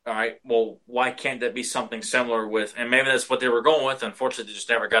 All right. Well, why can't that be something similar with? And maybe that's what they were going with. Unfortunately, they just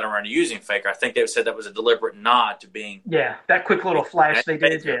never got around to using Faker. I think they said that was a deliberate nod to being Yeah, that quick little flash they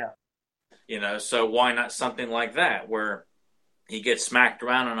did. Faker. Yeah. So why not something like that where he gets smacked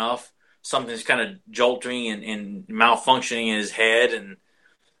around enough, something's kind of jolting and malfunctioning in his head, and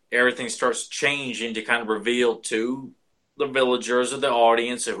everything starts changing to kind of reveal to the villagers or the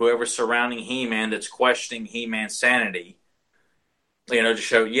audience or whoever's surrounding He-Man that's questioning He-Man's sanity. To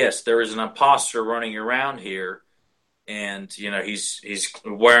show yes, there is an imposter running around here, and he's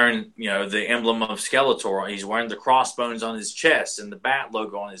wearing the emblem of Skeletor. He's wearing the crossbones on his chest and the bat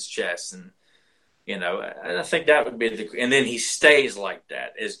logo on his chest, and I think that would be and then he stays like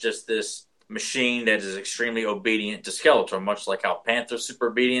that as just this machine that is extremely obedient to Skeletor, much like how Panther's super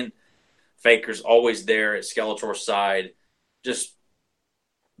obedient. Faker's always there at Skeletor's side, just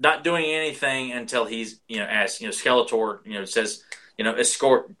not doing anything until he's asked. Skeletor says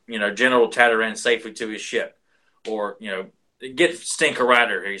escort General Tataran safely to his ship, or get Stinker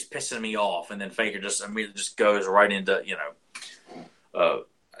Rider here. He's pissing me off, and then Faker just immediately just goes right into uh,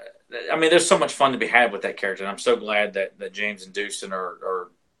 I mean, there's so much fun to be had with that character, and I'm so glad that James and Deucin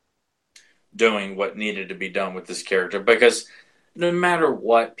are doing what needed to be done with this character, because no matter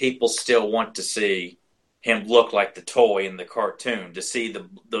what, people still want to see him look like the toy in the cartoon, to see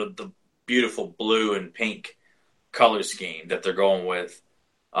the beautiful blue and pink color scheme that they're going with,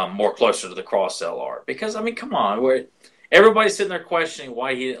 more closer to the cross-sell art. Because, I mean, come on, everybody's sitting there questioning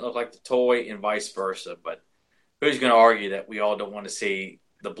why he didn't look like the toy and vice versa, but who's going to argue that we all don't want to see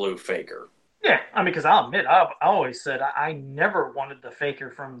the blue Faker? Yeah, I mean, because I'll admit, I always said I never wanted the Faker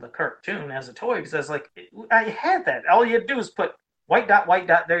from the cartoon as a toy because I was like, I had that. All you had to do is put white dot,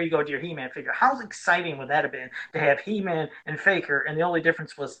 there you go to your He Man figure. How exciting would that have been to have He Man and Faker, and the only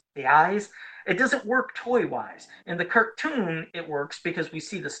difference was the eyes? It doesn't work toy wise. In the cartoon, it works because we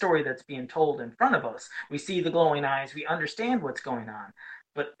see the story that's being told in front of us. We see the glowing eyes, we understand what's going on.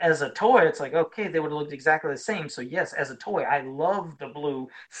 But as a toy, it's like, okay, they would have looked exactly the same. So, yes, as a toy, I love the blue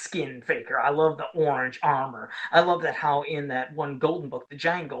skin Faker. I love the orange armor. I love that how in that one Golden Book, the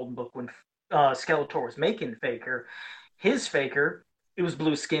giant Golden Book, when Skeletor was making Faker, his Faker, it was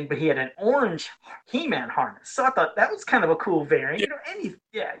blue skin, but he had an orange He-Man harness. So I thought that was kind of a cool variant.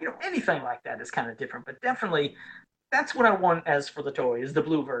 Yeah. Anything like that is kind of different. But definitely that's what I want as for the toy is the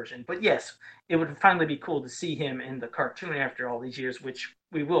blue version. But yes, it would finally be cool to see him in the cartoon after all these years, which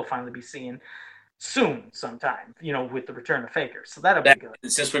we will finally be seeing soon, sometime. With the return of Faker. So that'll be good.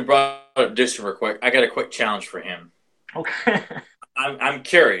 Since we brought up Deuce real quick, I got a quick challenge for him. Okay. I'm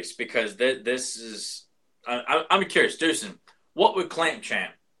curious because this is I'm curious, Deucin. What would Clamp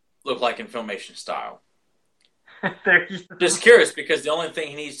Champ look like in Filmation style? Just curious because the only thing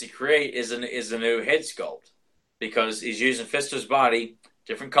he needs to create is a new head sculpt because he's using Fisto's body,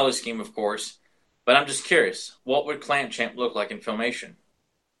 different color scheme, of course. But I'm just curious, what would Clamp Champ look like in Filmation?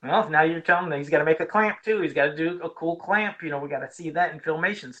 Well, now you're telling me he's got to make a clamp too. He's got to do a cool clamp. We got to see that in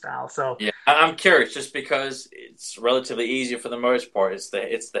Filmation style. So yeah, I'm curious just because it's relatively easier for the most part. It's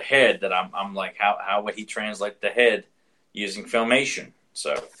the head that I'm like, how would he translate the head using Filmation?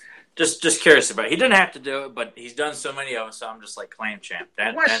 So just curious about it. He didn't have to do it, but he's done so many of them. So I'm just like Clamp Champ.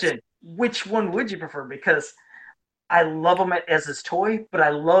 Question: which one would you prefer? Because I love him as his toy, but I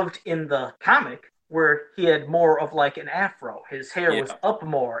loved in the comic where he had more of like an afro. His hair was up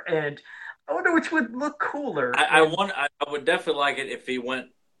more, and I wonder which would look cooler. I would definitely like it if he went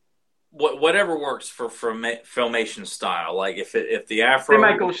whatever works for Filmation style. Like if the afro they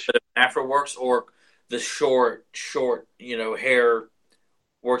might go afro works or the short hair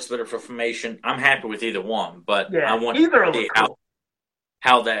works better for Filmation. I'm happy with either one, but I want to see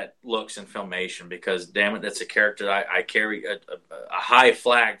how that looks in Filmation because damn it, that's a character that I carry a high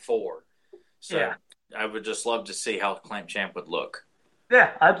flag for. So I would just love to see how Clamp Champ would look. Yeah,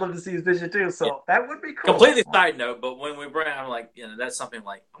 I'd love to see his vision too. So that would be cool. Completely side note, but when we bring, I'm like, that's something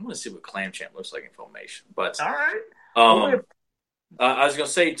like I want to see what Clamp Champ looks like in Filmation. But all right, I was gonna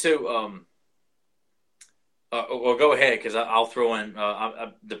say too. Well, go ahead because I'll throw in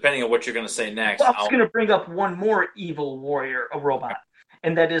depending on what you're gonna say next. I was gonna bring up one more evil warrior, a robot,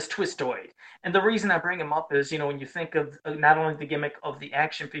 and that is Twistoid. And the reason I bring him up is, when you think of not only the gimmick of the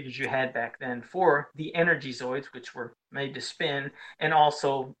action figures you had back then for the Energy Zoids, which were made to spin, and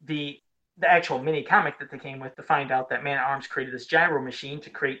also the actual mini comic that they came with to find out that Man-at-Arms created this gyro machine to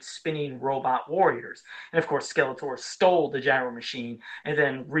create spinning robot warriors. And of course, Skeletor stole the gyro machine and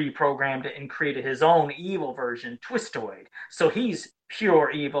then reprogrammed it and created his own evil version, Twistoid. So he's pure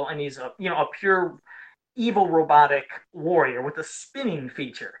evil, and he's a pure evil robotic warrior with a spinning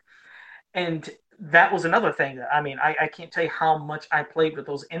feature. And that was another thing that, I can't tell you how much I played with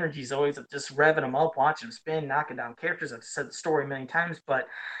those Energy Zoids of just revving them up, watching them spin, knocking down characters. I've said the story a million times, but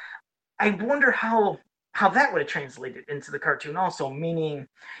I wonder how that would have translated into the cartoon also, meaning,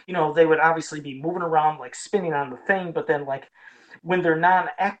 they would obviously be moving around, like spinning on the thing, but then like when they're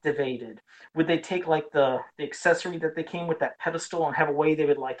non-activated, would they take like the accessory that they came with, that pedestal, and have a way they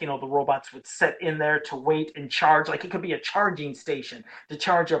would the robots would set in there to wait and charge? Like it could be a charging station to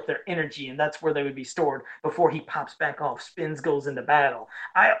charge up their energy, and that's where they would be stored before he pops back off, spins, goes into battle.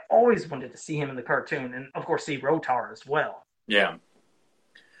 I always wanted to see him in the cartoon, and of course see Rotar as well. Yeah.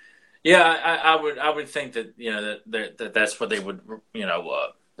 Yeah, I would think that that's what they would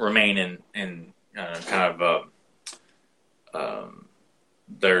remain in kind of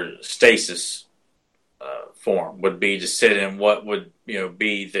their stasis form would be to sit in what would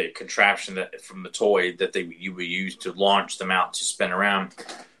be the contraption that from the toy that you would use to launch them out to spin around.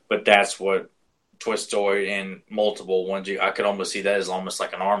 But that's what Twistoid and multiple ones. I could almost see that as almost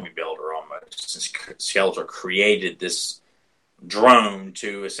like an army builder almost. Since Skeletor created this drone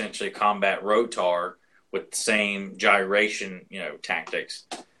to essentially combat Rotar with the same gyration, tactics.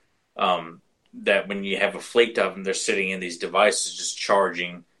 That when you have a fleet of them, they're sitting in these devices just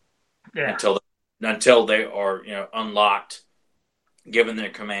charging until they are unlocked, given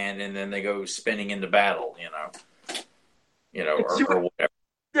their command, and then they go spinning into battle. Or whatever.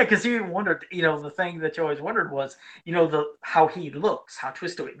 Yeah, because you wondered, the thing that you always wondered was, how he looks, how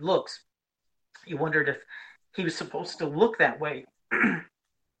Twistoid looks. You wondered if he was supposed to look that way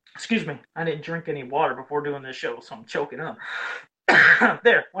Excuse me, I didn't drink any water before doing this show, so I'm choking up.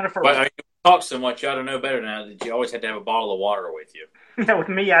 There, went it But first. you talk so much, you ought to know better now that you always had to have a bottle of water with you. Yeah, with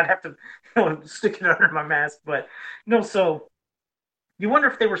me, I'd have to stick it under my mask. But no, so you wonder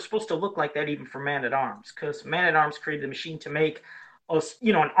if they were supposed to look like that even for Man at Arms, because Man at Arms created a machine to make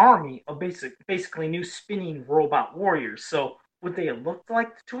an army of basically new spinning robot warriors. So would they have looked like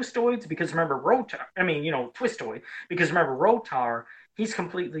the Twistoids? Because remember Rotar, Twistoid. Because remember Rotar, he's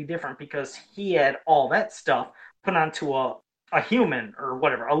completely different because he had all that stuff put onto a human or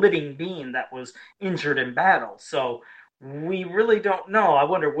whatever, a living being that was injured in battle. So we really don't know. I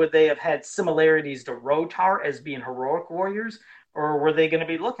wonder, would they have had similarities to Rotar as being heroic warriors, or were they going to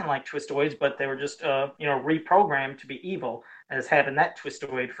be looking like Twistoids, but they were just reprogrammed to be evil as having that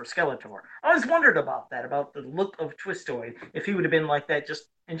Twistoid for Skeletor? I always wondered about that, about the look of Twistoid, if he would have been like that just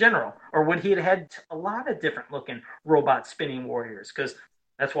in general, or would he have had a lot of different looking robot spinning warriors? Because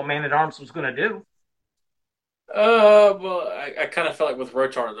that's what Man at Arms was going to do. Well, I kind of felt like with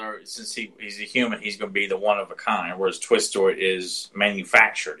Rotar, though, since he's a human, he's going to be the one of a kind, whereas Twistoid is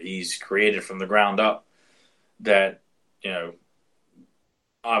manufactured. He's created from the ground up. That, you know,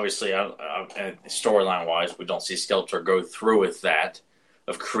 obviously, storyline wise, we don't see Skeletor go through with that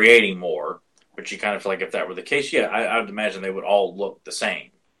of creating more. But you kind of feel like if that were the case, yeah, I would imagine they would all look the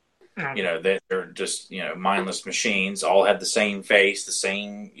same. You Okay. know, they're just mindless machines, all have the same face, the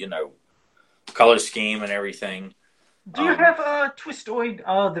same color scheme and everything. Do you Um, have a Twistoid,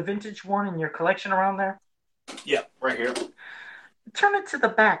 the vintage one, in your collection around there? yeah, right here. Turn it to the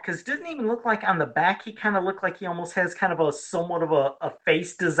back, because didn't even look like on the back he kind of looked like he almost has kind of a somewhat of a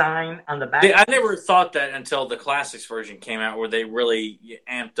face design on the back. I never thought that until the classics version came out, where they really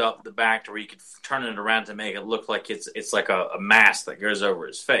amped up the back to where you could turn it around to make it look like it's like a mask that goes over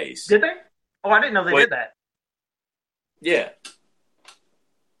his face. Did they? Oh, I didn't know they But did that. yeah,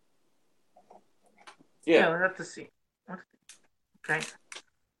 Yeah, yeah. we'll have to see. Okay.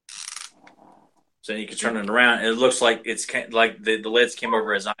 So you can turn it around, and it looks like it's like the lids came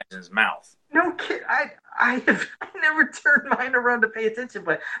over his eyes and his mouth. No kid, I have I never turned mine around to pay attention,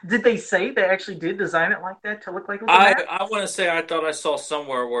 but did they say they actually did design it like that to look like it was a mask? I want to say I thought I saw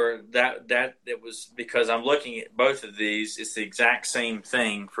somewhere where that it was because I'm looking at both of these. It's the exact same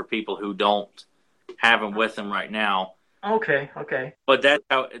thing for people who don't have them with them right now. Okay, okay. But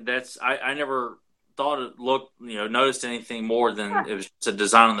I never thought it looked noticed anything more than Huh. it was just a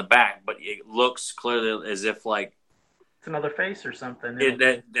design on the back, but it looks clearly as if like It's another face or something.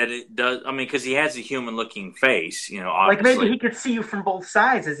 that it does. I mean, because he has a human looking face, Like maybe obviously. he could see you from both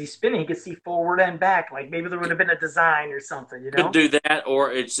sides as he's spinning. He could see forward and back. Like maybe there would have been a design or something, you Could know? do that,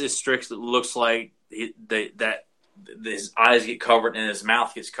 or it's just strict. It looks like that his eyes get covered and his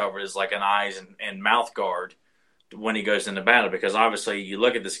mouth gets covered as like an eyes and mouth guard when he goes into battle. Because obviously, you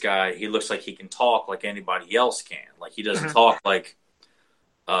look at this guy, he looks like he can talk like anybody else can. Like he doesn't Mhm. talk like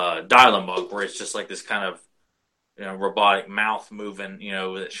Dialemug, where it's just like this kind of robotic mouth moving,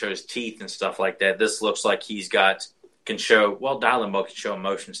 that shows teeth and stuff like that. This looks like he's got can show well. Dialemug can show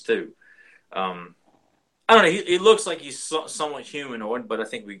emotions too. Um, I don't know. He looks like he's somewhat humanoid, but I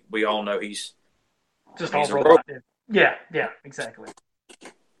think we all know Just all he's a robot. robot. Yeah, yeah, exactly.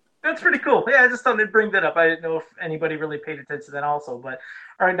 That's pretty cool. Yeah, I just thought I'd bring that up. I didn't know if anybody really paid attention to that also. But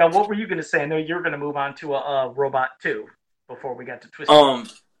all right, now what were you going to say? I know you're going to move on to a robot too before we got to Twistoid.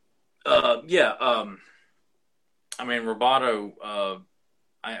 Um. Yeah. I mean, Roboto.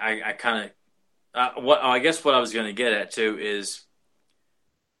 I kind of. What I guess what I was going to get at too is,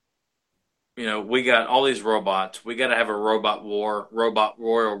 we got all these robots. We got to have a robot war, robot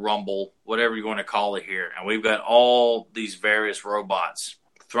Royal Rumble, whatever you want to call it here, and we've got all these various robots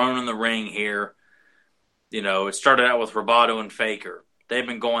thrown in the ring here. It started out with Roboto and Faker. They've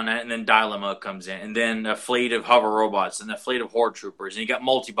been going at, and then Dilema comes in, and then a fleet of hover robots, and a fleet of horde troopers, and you got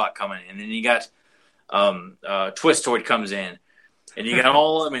Multibot coming in, and then you got Twistoid comes in, and you got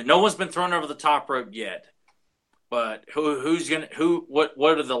all. I mean, no one's been thrown over the top rope yet, but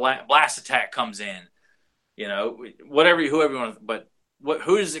what are the blast attack comes in, whoever you want, but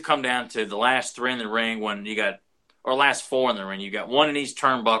who does it come down to? The last three in the ring when you got, or last four in the ring, you got one in each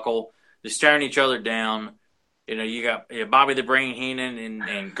turnbuckle, they're staring each other down. You got Bobby the Brain Heenan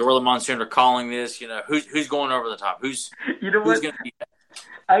and Gorilla Monsoon are calling this. Who's going over the top? You know Who's what? going to be?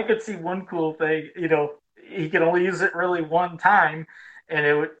 I could see one cool thing. He could only use it really one time, and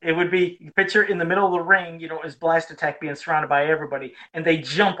it would be picture in the middle of the ring. His blast attack being surrounded by everybody, and they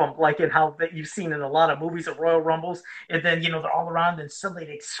jump him like in how that you've seen in a lot of movies of Royal Rumbles, and then they're all around, and suddenly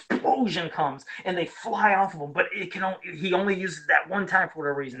an explosion comes, and they fly off of him. But he only uses that one time for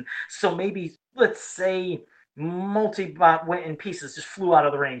whatever reason. So maybe let's say Multibot went in pieces, just flew out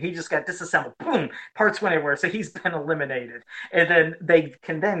of the ring. He just got disassembled. Boom, parts went everywhere. So he's been eliminated. And then they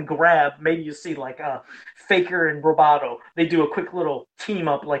can then grab. Maybe you see like Faker and Roboto. They do a quick little team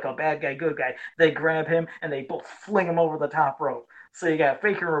up, like a bad guy, good guy. They grab him and they both fling him over the top rope. So you got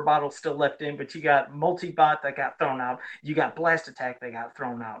Faker and Roboto still left in, but you got Multibot that got thrown out. You got Blast Attack that got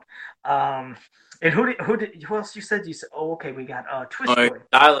thrown out. And who else you said? You said, oh, okay, we got Twistoid.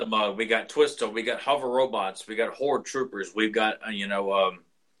 Dial-Mug, we got Twisto, we got Hover Robots, we got Horde Troopers, we've got Well,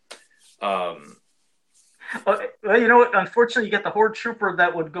 you know what? Unfortunately, you get the Horde Trooper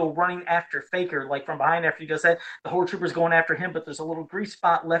that would go running after Faker, like from behind after you just said. The Horde Trooper's going after him, but there's a little grease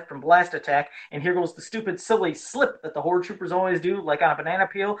spot left from Blast Attack, and here goes the stupid, silly slip that the Horde Troopers always do, like on a banana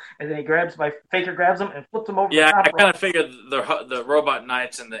peel, and then Faker grabs him and flips him over. Yeah, I kind of figured the Robot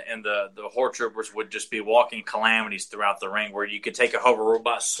Knights and the Horde Troopers would just be walking calamities throughout the ring, where you could take a Hover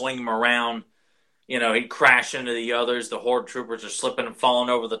Robot, swing him around. He'd crash into the others. The Horde Troopers are slipping and falling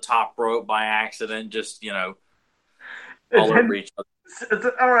over the top rope by accident. Just, all over each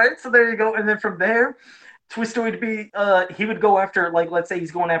other. All right, so there you go. And then from there, Twister would be, he would go after, like, let's say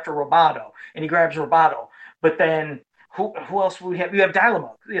he's going after Roboto, and he grabs Roboto. But then, who else would we have? We have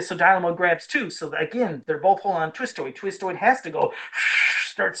Dynamo. Yeah, so Dynamo grabs two. So again, they're both holding on Twistoid. Twistoid has to go,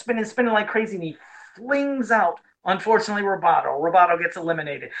 start spinning like crazy, and he flings out. Unfortunately, Roboto gets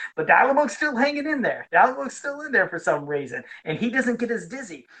eliminated. But Dialog's still hanging in there. Dialog's still in there for some reason. And he doesn't get as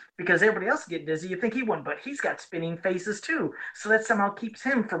dizzy because everybody else get dizzy. You think he wouldn't, but he's got spinning faces too. So that somehow keeps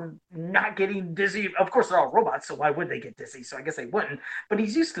him from not getting dizzy. Of course, they're all robots, so why would they get dizzy? So I guess they wouldn't. But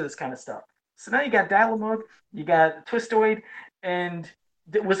he's used to this kind of stuff. So now you got Dialog, you got Twistoid, and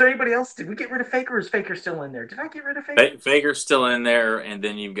was there anybody else? Did we get rid of Faker, or is Faker still in there? Did I get rid of Faker? Faker's still in there, and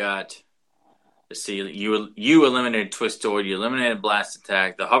then you've got... See, you eliminated Twistoid, you eliminated Blast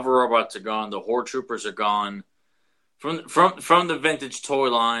Attack, the Hover Robots are gone, the Horde Troopers are gone. From the vintage toy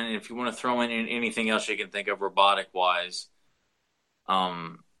line, if you want to throw in anything else you can think of robotic-wise, I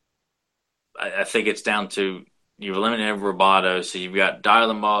think it's down to you've eliminated Roboto, so you've got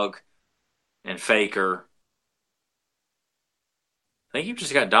Dial-A-Mug and Faker. I think you've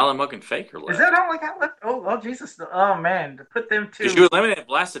just got Dial-A-Mug and Faker left. Is that all I got left? Oh, Jesus. Oh, man. To put them two... Because you eliminated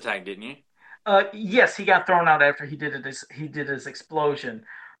Blast Attack, didn't you? Yes, he got thrown out after he did his explosion.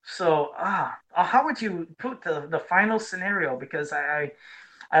 So, how would you put the final scenario? Because I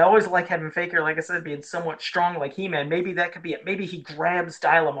always like having Faker, like I said, being somewhat strong like He-Man. Maybe that could be it. Maybe he grabs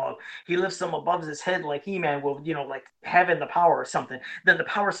Dynamo. He lifts him above his head like He-Man will, like having the power or something. Then the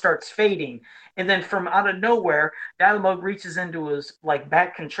power starts fading. And then from out of nowhere, Dynamo reaches into his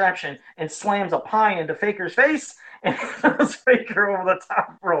back contraption and slams a pie into Faker's face. And throws Faker over the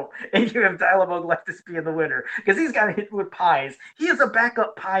top rope, and you have Dialog left as being the winner because he's got hit with pies. He has a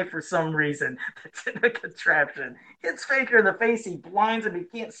backup pie for some reason that's in the contraption. Hits Faker in the face, he blinds him, he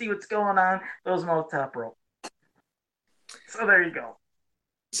can't see what's going on. Throws him on the top rope. So there you go.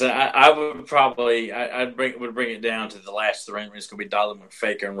 So I would probably would bring it down to the last three. It's going to be Dialog,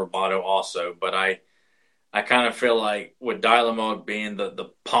 Faker, and Roboto also. But I kind of feel like with Dialog being the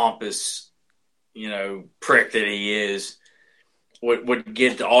pompous, prick that he is, would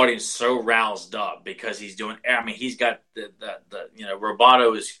get the audience so roused up because he's doing. I mean, he's got the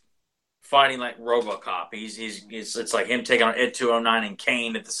Roboto is fighting like RoboCop. It's like him taking on Ed 209 and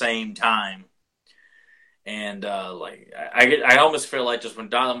Kane at the same time. And I almost feel like just when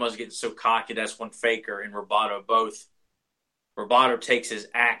Dynamite getting so cocky, that's when Faker and Roboto takes his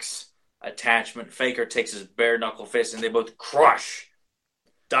axe attachment, Faker takes his bare knuckle fist, and they both crush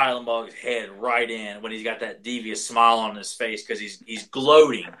Dynamite's head right in when he's got that devious smile on his face because he's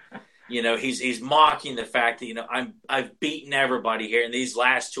gloating. He's mocking the fact that I've beaten everybody here, and these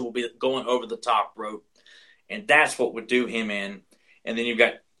last two will be going over the top rope, and that's what would do him in. And then you've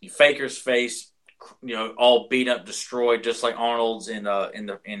got Faker's face, all beat up, destroyed, just like Arnold's in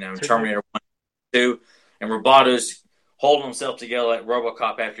Terminator 1, 2, and Roboto's holding himself together like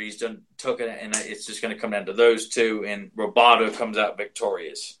RoboCop after he's took it, and it's just going to come down to those two, and Roboto comes out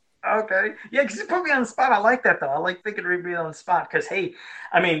victorious. Okay. Yeah, because you put me on the spot. I like that, though. I like thinking we'd be on the spot because, hey,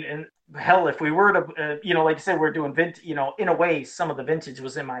 I mean, and hell, if we were to, like you said, we're doing vintage, in a way, some of the vintage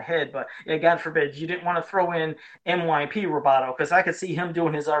was in my head, but yeah, God forbid, you didn't want to throw in MYP Roboto because I could see him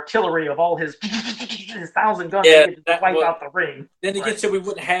doing his artillery of all his 1,000 guns to wipe out the ring. Then again, so we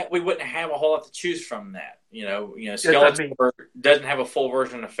wouldn't have a whole lot to choose from that. Skeletor doesn't have a full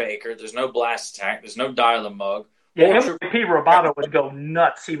version of Faker. There's no Blast Attack. There's no Dial-A-Mug. Yeah, MVP Roboto would go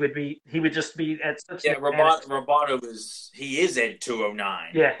nuts. He would just be at such. Yeah, Roboto is Ed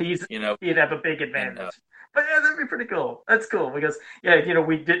 209. Yeah, he'd have a big advantage. But yeah, that'd be pretty cool. That's cool because yeah,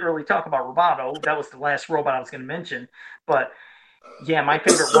 we didn't really talk about Roboto. That was the last robot I was going to mention. But yeah, my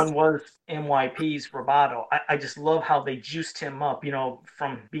favorite one was MYP's Roboto. I just love how they juiced him up,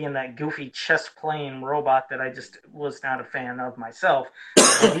 from being that goofy chess playing robot that I just was not a fan of myself.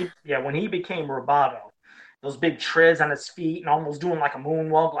 But when he became Roboto, those big treads on his feet and almost doing like a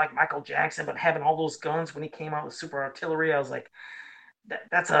moonwalk like Michael Jackson, but having all those guns when he came out with Super Artillery, I was like,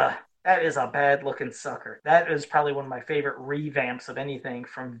 that is a bad looking sucker. That is probably one of my favorite revamps of anything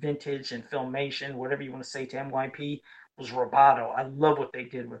from vintage and filmation, whatever you want to say, to MYP was Roboto. I love what they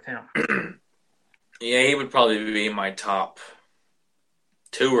did with him. Yeah, he would probably be my top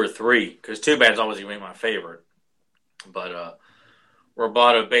two or three because Two Bad's always going to be my favorite. But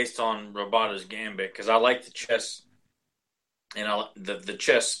Roboto, based on Roboto's Gambit, because I like the chess and the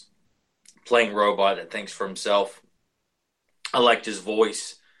chess playing robot that thinks for himself. I liked his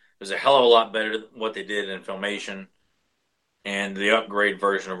voice. It was a hell of a lot better than what they did in Filmation and the upgrade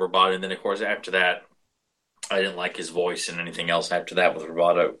version of Roboto. And then, of course, after that, I didn't like his voice and anything else after that with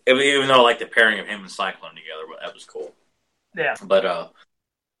Roboto. Even though I like the pairing of him and Cyclone together, that was cool. Yeah. But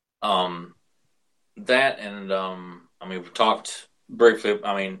that and I mean, we talked briefly.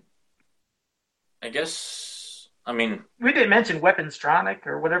 I mean, I guess we didn't mention Weaponstronic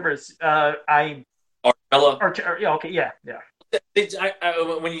or whatever. Artella. Yeah, okay, yeah.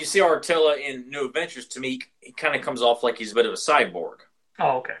 When you see Artella in New Adventures, to me, he kind of comes off like he's a bit of a cyborg.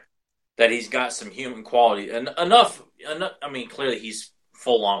 Oh, okay. That he's got some human quality and enough. I mean, clearly he's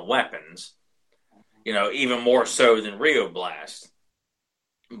full on weapons. Even more so than Rio Blast.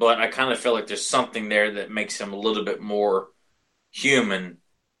 But I kind of feel like there's something there that makes him a little bit more human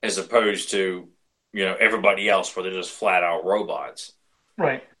as opposed to everybody else where they're just flat out robots.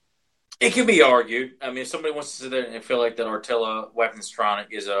 Right. It can be argued. I mean, if somebody wants to sit there and feel like that Artella Weaponstronic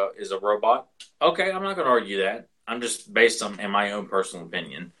is a robot, okay, I'm not going to argue that. I'm just based on in my own personal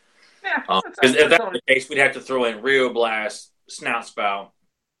opinion. Yeah. Because if that's the case, we'd have to throw in Rio Blast, Snout Spout,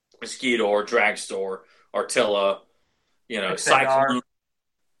 Mosquito, Dragstore, Artella, Cyclone.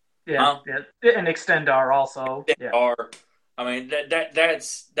 Yeah, yeah, and Extendar also. Extendar. Yeah. I mean,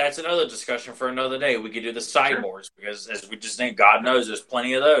 that's another discussion for another day. We could do the cyborgs because, as we just named, God knows there's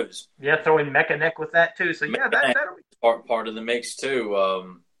plenty of those. Yeah, throw in Mechanic with that too. So yeah, that'll be part of the mix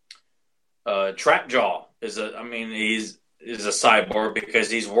too. Trapjaw he's a cyborg because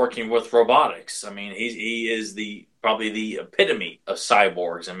he's working with robotics. I mean, he is probably the epitome of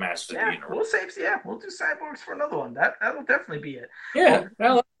cyborgs in Master of the Universe. We'll do cyborgs for another one. That'll definitely be it. Yeah,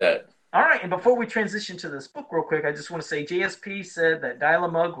 I like that. All right, and before we transition to this book real quick, I just want to say JSP said that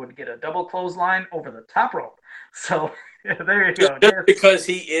Dial-A-Mug would get a double clothesline over the top rope. So there you go. Just because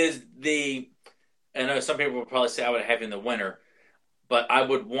he is I know some people would probably say I would have him the winner, but I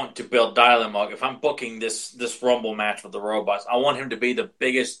would want to build Dial-A-Mug. If I'm booking this Rumble match with the robots, I want him to be the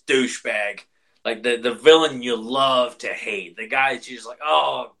biggest douchebag, like the villain you love to hate. The guy that's just like,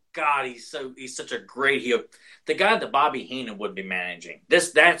 oh God, he's such a great heel. The guy that Bobby Heenan would be managing.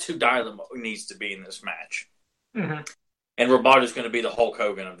 That's who Dial-A-Mug needs to be in this match. Mm-hmm. And Roboto's going to be the Hulk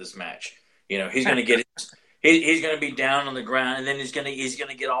Hogan of this match. He's going to get he's going to be down on the ground, and then he's going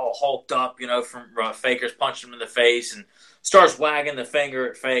to get all hulked up, from Faker's punching him in the face and starts wagging the finger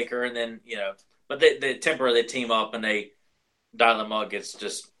at Faker, and then but they temporarily team up, and Dial-A-Mug gets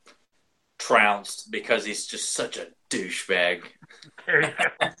just trounced because he's just such a douchebag. There you go.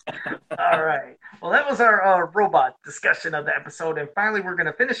 All right. Well, that was our robot discussion of the episode. And finally, we're going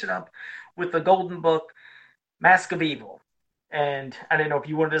to finish it up with the Golden Book, Mask of Evil. And I didn't know if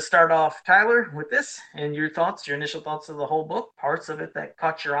you wanted to start off, Tyler, with this and your initial thoughts of the whole book, parts of it that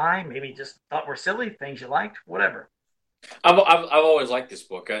caught your eye, maybe just thought were silly, things you liked, whatever. I've always liked this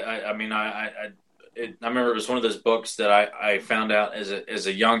book. I remember it was one of those books that I found out as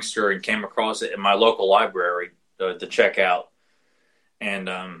a youngster and came across it in my local library to check out. And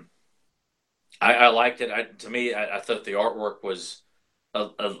I liked it. To me, I thought the artwork was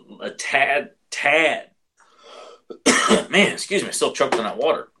a tad. Man, excuse me, still choked on that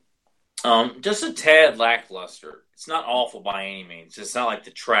water. Just a tad lackluster. It's not awful by any means. It's not like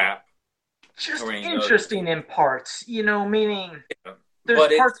The Trap. Just interesting in parts, meaning. Yeah.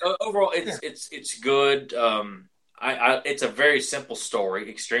 But overall, it's good. It's a very simple story,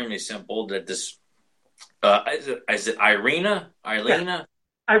 extremely simple. That this is it Irina? Yeah.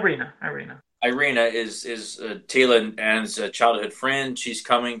 Irina. Irina is Tila Ann's childhood friend. She's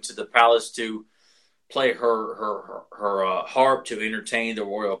coming to the palace to play her harp to entertain the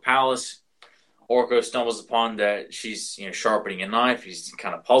royal palace. Orko stumbles upon that she's sharpening a knife. He's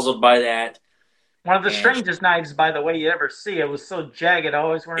kind of puzzled by that. One of the And strangest knives, by the way, you ever see. It was so jagged. I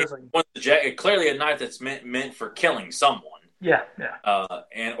always wonder, like, clearly a knife that's meant for killing someone. yeah, yeah.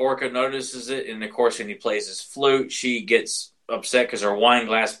 And Orca notices it, and of course, when he plays his flute, she gets upset because her wine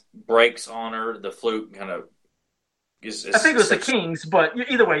glass breaks on her. The flute kind of I think it was the such. Kings, but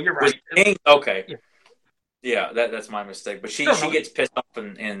either way, you're Was right. it King? Okay, Yeah. yeah, that's my mistake. But No, she no. gets pissed off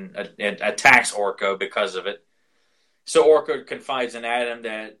and attacks Orca because of it. So Orca confides in Adam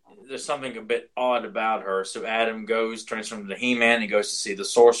that there's something a bit odd about her. So Adam transforms into He-Man. He goes to see the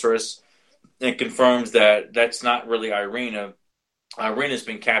sorceress and confirms that that's not really Irina. Irina's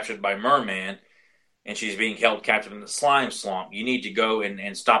been captured by Merman, and she's being held captive in the slime swamp. You need to go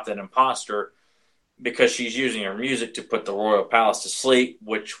and stop that imposter because she's using her music to put the royal palace to sleep,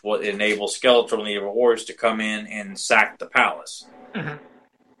 which will enable Skeletor and the Evil Warriors to come in and sack the palace. Mhm.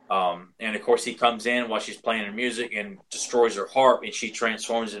 And of course, he comes in while she's playing her music and destroys her harp, and she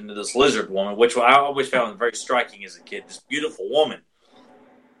transforms into this lizard woman, which I always found very striking as a kid. This beautiful woman,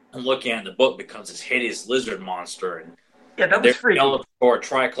 and looking at the book, becomes this hideous lizard monster, Yeah, that and was there's freaky. Skeletor,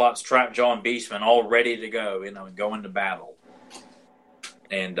 Triclops, Trapjaw, and Beastman all ready to go, and go into battle.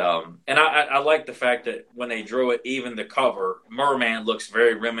 And I like the fact that when they drew it, even the cover, Merman looks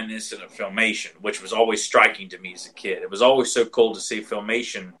very reminiscent of Filmation, which was always striking to me as a kid. It was always so cool to see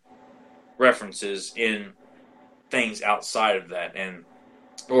Filmation references in things outside of that. And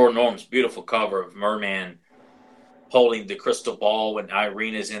Laura Norm's beautiful cover of Merman holding the crystal ball when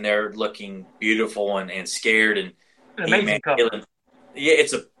Irina's in there looking beautiful and scared, and An He-Man amazing cover. killing. Yeah,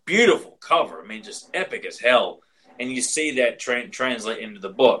 it's a beautiful cover. I mean, just epic as hell. And you see that translate into the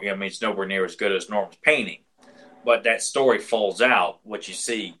book. I mean, it's nowhere near as good as Norm's painting, but that story falls out. What you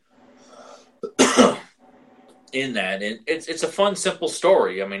see in that, and it's a fun, simple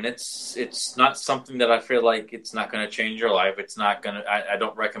story. I mean, it's not something that I feel like it's not going to change your life. It's not going to. I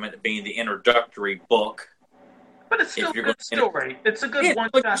don't recommend it being the introductory book. But it's still If a you're going good to, story. It's a good yeah, one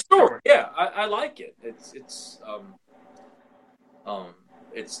like the shot story. story. Yeah, I like it. Um,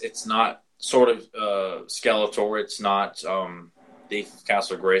 it's not sort of Skeletor. It's not Thief of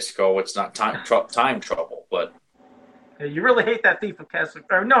Castle Grayskull. It's not time trouble. But You really hate that Thief of Castle,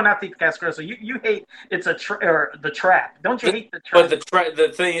 or no, not Thief of Castle. So you hate it's or the trap. Don't you hate the but trap? the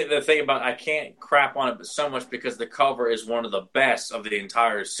thing about I can't crap on it, but so much because the cover is one of the best of the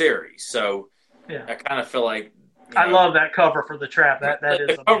entire series. So Yeah, I kind of feel like I love that cover for the trap. That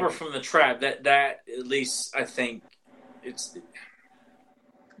is the cover amazing. from the trap that at least I think it's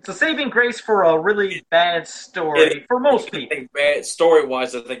It's a saving grace for a really bad it, story for most I people. think bad story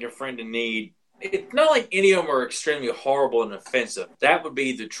wise. I think a friend in need. It's not like any of them are extremely horrible and offensive. That would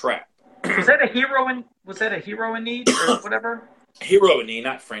be the trap. Was that a hero in? Was that a hero in need or whatever? Hero in need,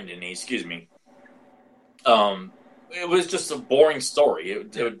 not friend in need. Excuse me. It was just a boring story.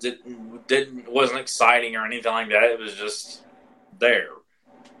 It wasn't exciting or anything like that. It was just there.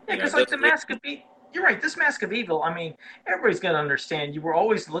 Yeah, You know, because it like the doesn't really. Mask of Evil, you're right. This Mask of Evil, I mean, everybody's gonna understand. You were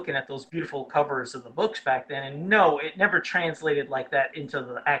always looking at those beautiful covers of the books back then, and no, it never translated like that into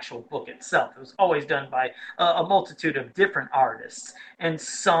the actual book itself. It was always done by a multitude of different artists, and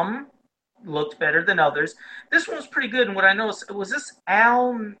some looked better than others. This one was pretty good, and what I noticed was this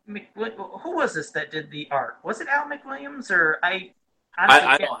who was this that did the art? Was it Al McWilliams or I?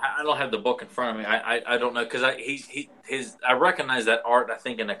 Honestly, can't. I don't have the book in front of me. I don't know because I recognize that art. I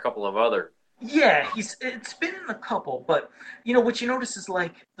think in a couple of other. Yeah, it's been in a couple, but what you notice is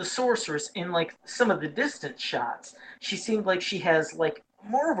like the sorceress in like some of the distant shots, she seemed like she has like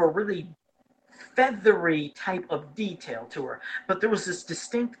more of a really feathery type of detail to her. But there was this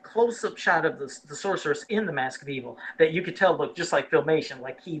distinct close-up shot of the sorceress in the Mask of Evil that you could tell looked just like Filmation,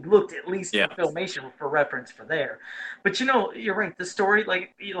 like he looked at least Yeah. for Filmation for reference for there. But you're right. The story,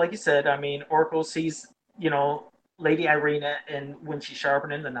 like you said, I mean, Oracle sees Lady Irina and when she's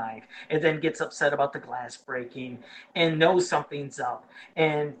sharpening the knife, and then gets upset about the glass breaking and knows something's up.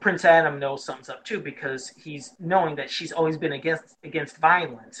 And Prince Adam knows something's up too because he's knowing that she's always been against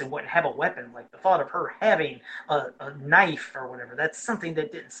violence and wouldn't have a weapon. Like the thought of her having a knife or whatever, that's something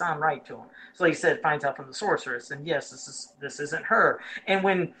that didn't sound right to him. So he said, finds out from the sorceress, and yes, this isn't her. And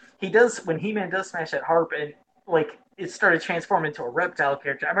when He-Man does smash that harp and like it started transforming into a reptile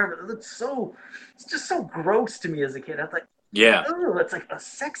character. I remember it's just so gross to me as a kid. I was like, Yeah. oh, it's like a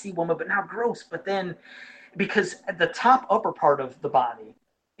sexy woman, but now gross. But then, because the top upper part of the body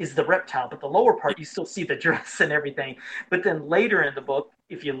is the reptile, but the lower part you still see the dress and everything. But then later in the book,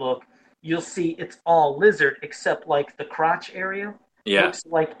 if you look, you'll see it's all lizard except like the crotch area. Yeah. Looks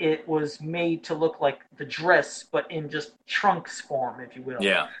like it was made to look like the dress, but in just trunks form, if you will.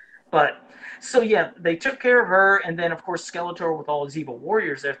 Yeah. But so yeah, they took care of her, and then of course Skeletor with all his evil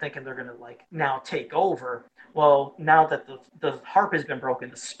warriors, they're thinking they're gonna like now take over. Well, now that the harp has been broken,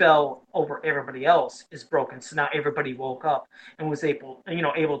 the spell over everybody else is broken. So now everybody woke up and was able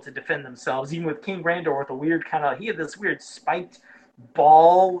to defend themselves. Even with King Randor with a weird he had this weird spiked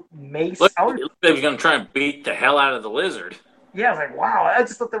ball mace. Look, it looked like he was going to try and beat the hell out of the lizard. Yeah, I was like, wow. I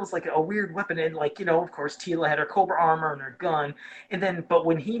just thought that was like a weird weapon. And like, of course, Tila had her Cobra armor and her gun. And then, but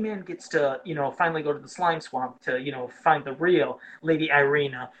when He-Man gets to, finally go to the slime swamp to, find the real Lady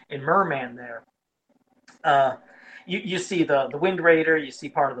Irina and Merman there, uh, you see the Wind Raider, you see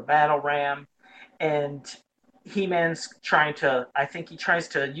part of the battle ram, and He-Man's I think he tries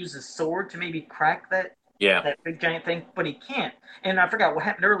to use his sword to maybe crack Yeah. that big giant thing, but he can't. And I forgot what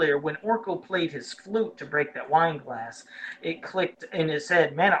happened earlier when Orko played his flute to break that wine glass. It clicked in his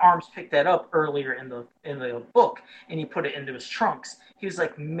head. Man at Arms picked that up earlier in the book, and he put it into his trunks. He was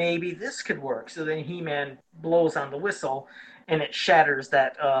like, maybe this could work. So then He-Man blows on the whistle, and it shatters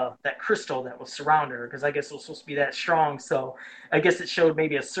that crystal that was surrounding her, because I guess it was supposed to be that strong. So I guess it showed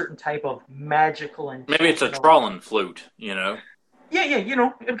maybe a certain type of magical Maybe it's a enchantment. trolling flute. Yeah, yeah,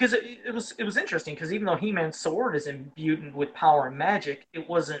 because it was interesting because even though He-Man's sword is imbued with power and magic, it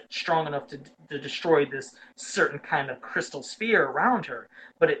wasn't strong enough to destroy this certain kind of crystal sphere around her.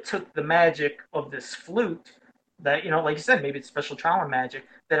 But it took the magic of this flute that, like you said, maybe it's special trial magic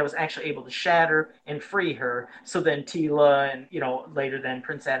that it was actually able to shatter and free her. So then Tila and later then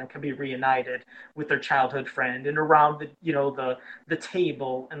Prince Adam can be reunited with their childhood friend and around the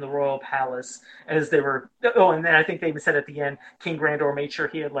table in the royal palace as they were. Oh, and then I think they even said at the end, King Grandor made sure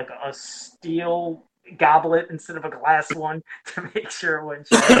he had like a steel goblet instead of a glass one to make sure it wouldn't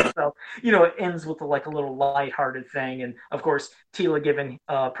shatter. So it ends with like a little lighthearted thing, and of course Tila giving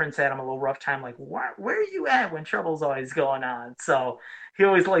Prince Adam a little rough time, like where are you at when trouble's always going on. So he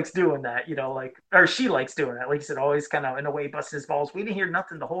always likes doing that, or she likes doing that. Like you said, always kind of in a way busting his balls. We didn't hear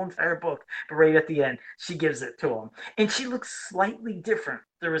nothing the whole entire book, but right at the end, she gives it to him, and she looks slightly different.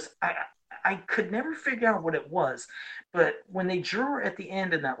 I could never figure out what it was, but when they drew her at the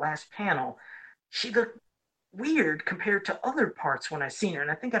end in that last panel, she looked weird compared to other parts when I seen her.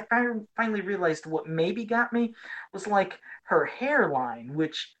 And I think I finally realized what maybe got me was like her hairline,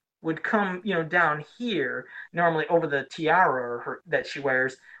 which would come, down here, normally over the tiara that she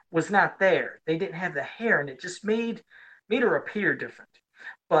wears, was not there. They didn't have the hair, and it just made her appear different.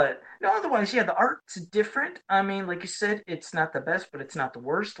 But no, otherwise, yeah, the art's different. I mean, like you said, it's not the best, but it's not the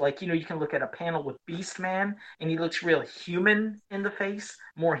worst. Like, you can look at a panel with Beast Man, and he looks real human in the face,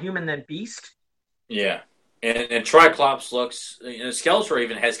 more human than Beast. Yeah. And Triclops looks, Skeletor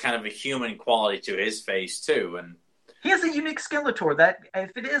even has kind of a human quality to his face, too. And He has a unique Skeletor. That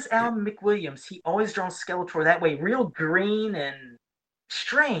if it is Alan McWilliams, he always draws Skeletor that way, real green and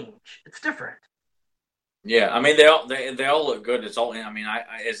strange. It's different. yeah, I mean they all look good. It's all. I mean, I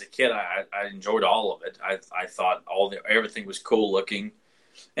as a kid, I enjoyed all of it. I thought everything was cool looking,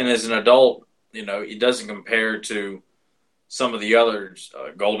 and as an adult, it doesn't compare to some of the other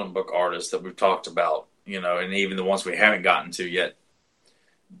Golden Book artists that we've talked about. And even the ones we haven't gotten to yet.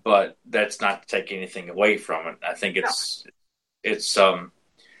 But that's not to take anything away from it. I think No, it's.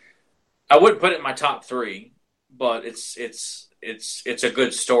 I wouldn't put it in my top three, but it's a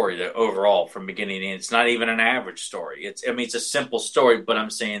good story that overall from beginning to end. It's not even an average story. It's a simple story, but I'm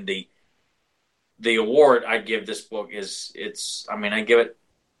saying the award I give this book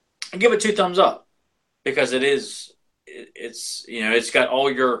I give it two thumbs up because it's got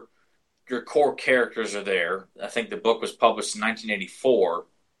all your core characters are there. I think the book was published in 1984.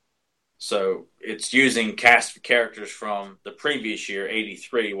 So it's using cast of characters from the previous year,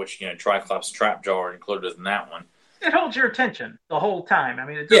 83, which, Triclops and Trapjaw are included in that one. it holds your attention the whole time. I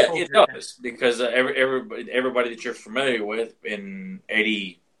mean, it does Yeah, hold it your attention. does because everybody that you're familiar with in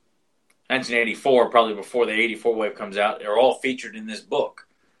 1984, probably before the 84 wave comes out, they're all featured in this book.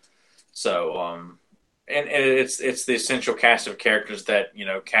 So, and it's the essential cast of characters that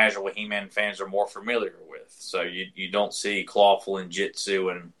casual He-Man fans are more familiar with. So you don't see Clawful and Jitsu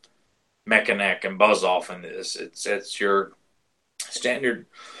and Mechanic and Buzz-Off in this. It's your standard,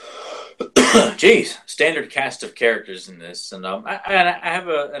 standard cast of characters in this, and I have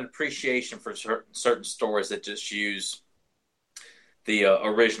an appreciation for certain stories that just use the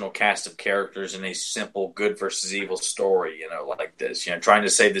original cast of characters in a simple good versus evil story, like this, trying to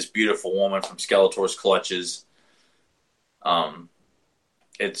save this beautiful woman from Skeletor's clutches. Um,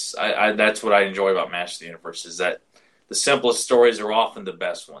 that's what I enjoy about Master of the Universe is that the simplest stories are often the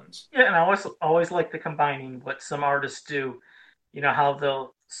best ones. Yeah, and I always like the combining what some artists do. How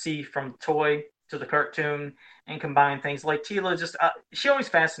they'll see from toy to the cartoon and combine things. Like Tila, just she always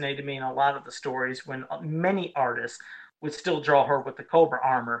fascinated me in a lot of the stories when many artists would still draw her with the Cobra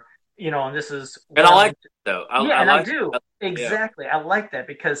armor. And this is And what I I'm like into. it, though. Yeah, I and I like do. yeah. Exactly. I like that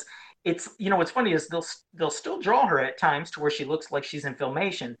because it's what's funny is they'll still draw her at times to where she looks like she's in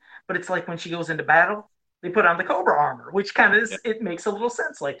filmation, but it's like when she goes into battle, they put on the Cobra armor, which kind of Yeah. it makes a little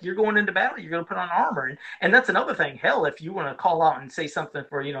sense. Like you're going into battle, you're going to put on armor, and that's another thing. Hell, if you want to call out and say something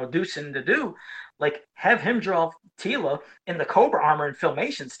for Dushin to do, like have him draw Tila in the Cobra armor and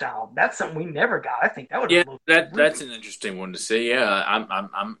filmation style. That's something we never got. I think that would Yeah, have looked that's really an interesting one to see. Yeah,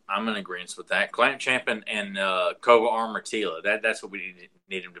 I'm in agreement with that. Clamp Champion and Kova Armor Tila. That's what we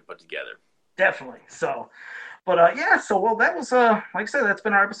need him to put together. definitely. So, but yeah, so well, that was like I said, that's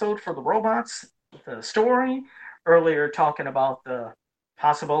been our episode for the robots, the story. Earlier, talking about the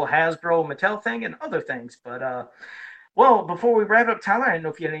possible Hasbro Mattel thing and other things. But well, before we wrap up, Tyler, I don't know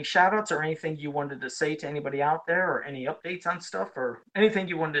if you had any shout outs or anything you wanted to say to anybody out there, or any updates on stuff, or anything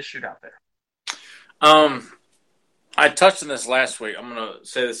you wanted to shoot out there. Um, I touched on this last week. I'm going to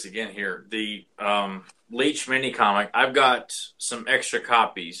say this again here. The Leech mini comic. I've got some extra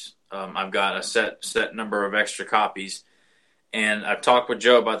copies. I've got a set number of extra copies, and I talked with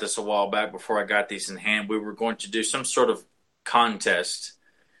Joe about this a while back before I got these in hand. We were going to do some sort of contest,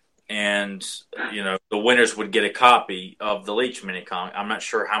 and the winners would get a copy of the Leech mini comic. I'm not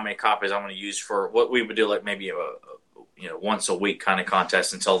sure how many copies I'm going to use for what we would do, like maybe a once a week kind of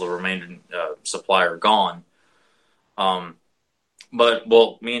contest until the remaining supply are gone. But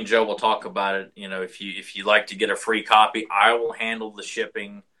me and Joe will talk about it. If you like to get a free copy, I will handle the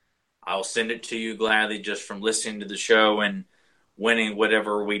shipping. I'll send it to you gladly just from listening to the show and winning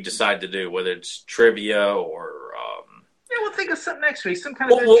whatever we decide to do, whether it's trivia or. Yeah, we'll think of something next week. Some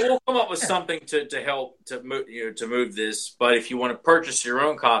kind of We'll come up with something to help to move this. But if you want to purchase your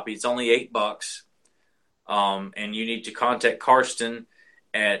own copy, it's only $8. And you need to contact Karsten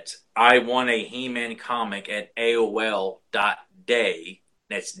at I want a He-Man comic at AOL.day.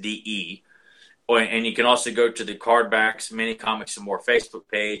 That's DE. And you can also go to the Cardbacks Mini Comics and More Facebook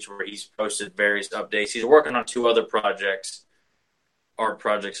page where he's posted various updates. He's working on 2 other art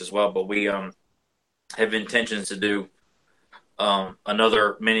projects as well. But we have intentions to do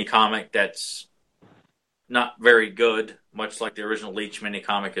another mini comic that's not very good, much like the original Leech mini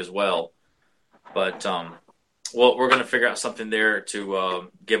comic as well. But we're going to figure out something there to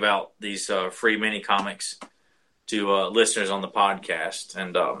give out these free mini comics to listeners on the podcast.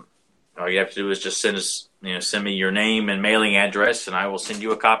 And all you have to do is just send me your name and mailing address, and I will send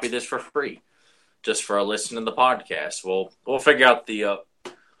you a copy of this for free, just for listening to the podcast. We'll figure out the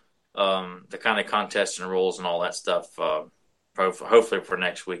kind of contest and rules and all that stuff. Hopefully for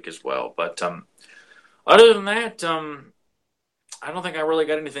next week as well. But other than that, I don't think I really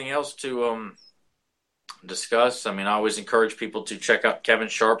got anything else to discuss. I mean, I always encourage people to check out Kevin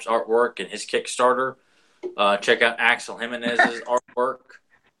Sharp's artwork and his Kickstarter. Check out Axel Jimenez's artwork.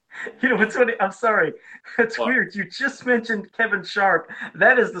 What's funny? I'm sorry. It's weird. You just mentioned Kevin Sharp.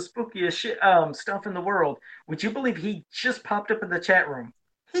 That is the spookiest shit, stuff in the world. Would you believe he just popped up in the chat room?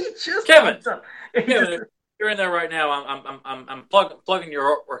 He just Kevin. Popped up. Kevin, you're in there right now. I'm plugging your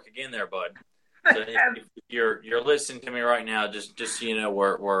artwork again there, bud. So if you're listening to me right now, just so you know,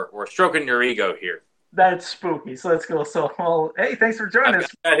 we're stroking your ego here. That's spooky. So let's go. So, well, hey, thanks for joining us.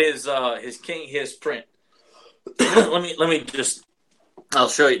 Got his King Hiss print. let me just. I'll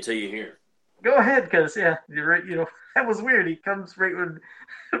show it to you here. Go ahead, because you're right. That was weird. He comes right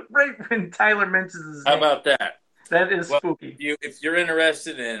when Tyler mentions his name. How about that? That is spooky. If you're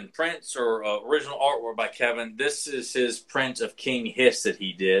interested in prints or original artwork by Kevin, this is his print of King Hiss that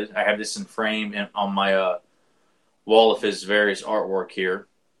he did. I have this in frame on my wall of his various artwork here.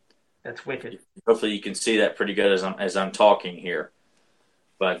 That's wicked. Hopefully, you can see that pretty good as I'm talking here.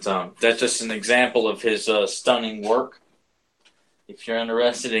 But that's just an example of his stunning work. If you're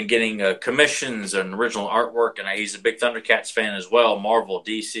interested in getting commissions and original artwork, and he's a big Thundercats fan as well, Marvel,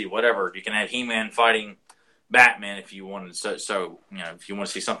 DC, whatever, you can have He-Man fighting Batman if you wanted. So if you want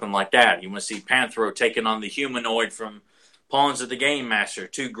to see something like that, you want to see Panthro taking on the humanoid from Pawns of the Game Master,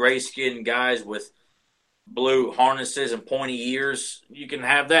 2 gray-skinned guys with blue harnesses and pointy ears, you can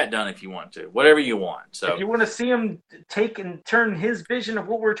have that done if you want to. Whatever you want. So if you want to see him take and turn his vision of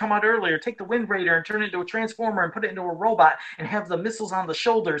what we were talking about earlier, take the Wind Raider and turn it into a transformer and put it into a robot and have the missiles on the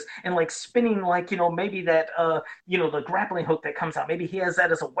shoulders and like spinning like, maybe that the grappling hook that comes out. Maybe he has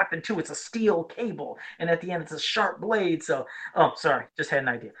that as a weapon too. It's a steel cable and at the end it's a sharp blade. So sorry, just had an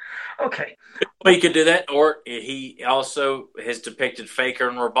idea. Okay. Well, you could do that, or he also has depicted Faker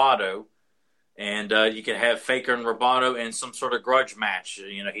and Roboto. and you can have Faker and Roboto in some sort of grudge match.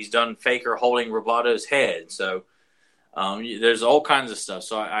 You know, he's done Faker holding Roboto's head, so there's all kinds of stuff.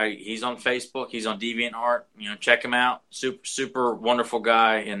 So he's on Facebook, he's on DeviantArt. You know, check him out. Super wonderful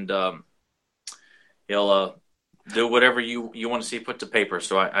guy, and he'll do whatever you want to see put to paper.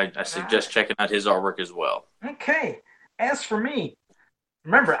 So I suggest checking out his artwork as well. Okay. As for me,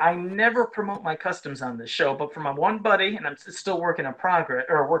 remember, I never promote my customs on this show, but for my one buddy, and I'm still work in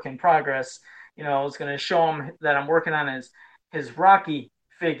progress, you know, I was going to show him that I'm working on his Rocky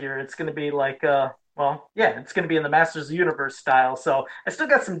figure. It's going to be like, it's going to be in the Masters of the Universe style. So I still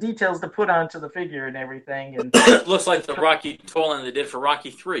got some details to put onto the figure and everything. And looks like the Rocky toiling they did for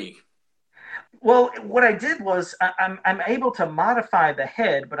Rocky 3. Well, what I did was I'm able to modify the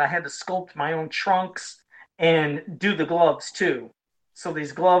head, but I had to sculpt my own trunks and do the gloves too. So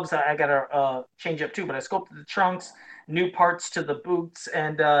these gloves I got to change up too, but I sculpted the trunks, new parts to the boots,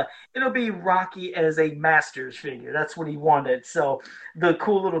 and it'll be Rocky as a Masters figure. That's what he wanted. So the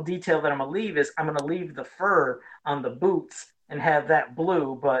cool little detail that I'm going to leave is I'm going to leave the fur on the boots and have that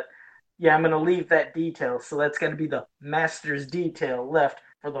blue, but yeah, I'm going to leave that detail. So that's going to be the Masters detail left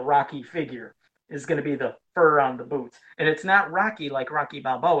for the Rocky figure. Is going to be the fur on the boots. And it's not Rocky like Rocky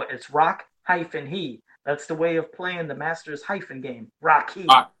Balboa. It's Rock-he. That's the way of playing the Masters hyphen game. Rock-he.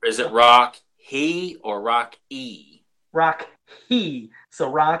 Is it Rock-he or Rock-e? Rock-he. So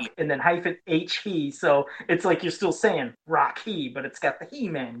Rock and then hyphen H-he. So it's like you're still saying Rock-he, but it's got the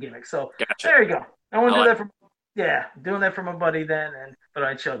He-Man gimmick. So gotcha. There you go. I want to do that for doing that for my buddy then, but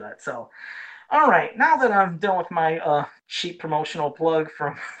I'd show that. So all right, now that I'm done with my cheap promotional plug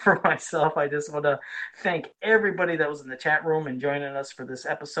for myself, I just want to thank everybody that was in the chat room and joining us for this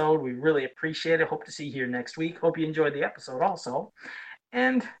episode. We really appreciate it. Hope to see you here next week. Hope you enjoyed the episode also.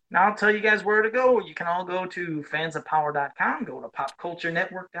 And now I'll tell you guys where to go. You can all go to fansofpower.com, go to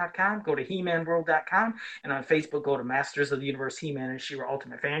popculturenetwork.com, go to hemanworld.com, and on Facebook, go to Masters of the Universe He-Man and She-Ra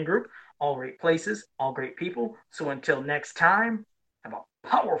Ultimate Fan Group. All great places, all great people. So until next time, have a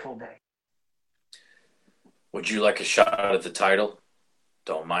powerful day. Would you like a shot at the title?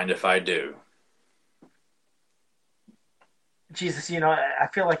 Don't mind if I do. Jesus, you know, I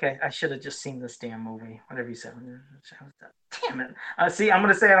feel like I should have just seen this damn movie. Whatever you said. Damn it. See, I'm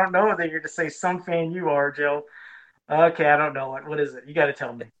going to say I don't know. Then you're going to say some fan you are, Joe. Okay, I don't know. What is it? You got to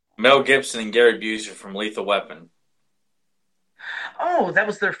tell me. Mel Gibson and Gary Busey from Lethal Weapon. Oh, that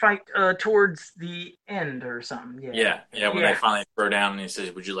was their fight towards the end or something. Yeah. When they finally throw down and he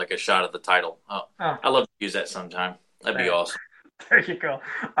says, "Would you like a shot at the title?" Oh. I love to use that sometime. That'd be awesome. There you go.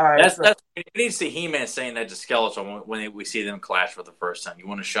 All right. That's you need to see He-Man saying that to Skeletor when we see them clash for the first time. You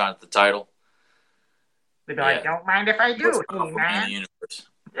want a shot at the title? They'd be like, "Don't mind if I do, He-Man."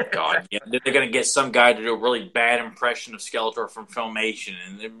 God, they're going to get some guy to do a really bad impression of Skeletor from Filmation.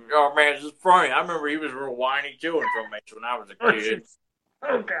 And, oh, man, this is funny. I remember he was real whiny, too, in Filmation when I was a kid.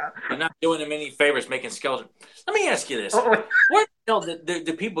 Oh, God. They're not doing him any favors making Skeletor. Let me ask you this. Where the hell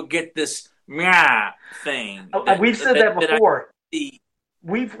do people get this meow thing? We've said that before.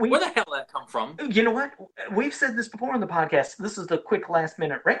 Where the hell did that come from? You know what? We've said this before on the podcast. This is the quick last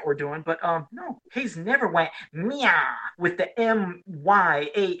minute rant we're doing, but no, he's never went meow with the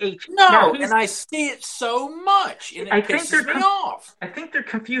M-Y-A-H. No, and I see it so much, and it pisses me off. I think they're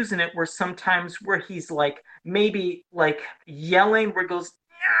confusing it where sometimes where he's like maybe like yelling where it goes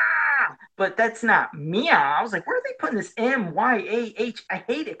meow, but that's not meow. I was like, where are they putting this M-Y-A-H? I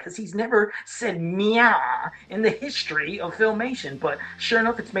hate it because he's never said meow in the history of Filmation, but sure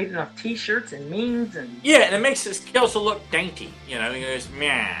enough, it's made enough T-shirts and memes and and it makes his also look dainty. You know, he goes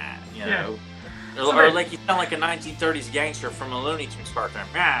meow. You know, or like you sound like a 1930s gangster from a Looney Tunes cartoon.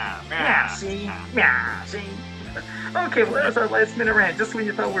 Meow, meow, meow, see. Okay, well, there's our last minute rant. Just when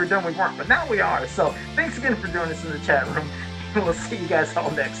you thought we were done, we weren't, but now we are. So thanks again for joining us in the chat room. We'll see you guys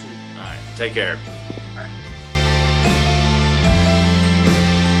all next week. All right, take care. All right.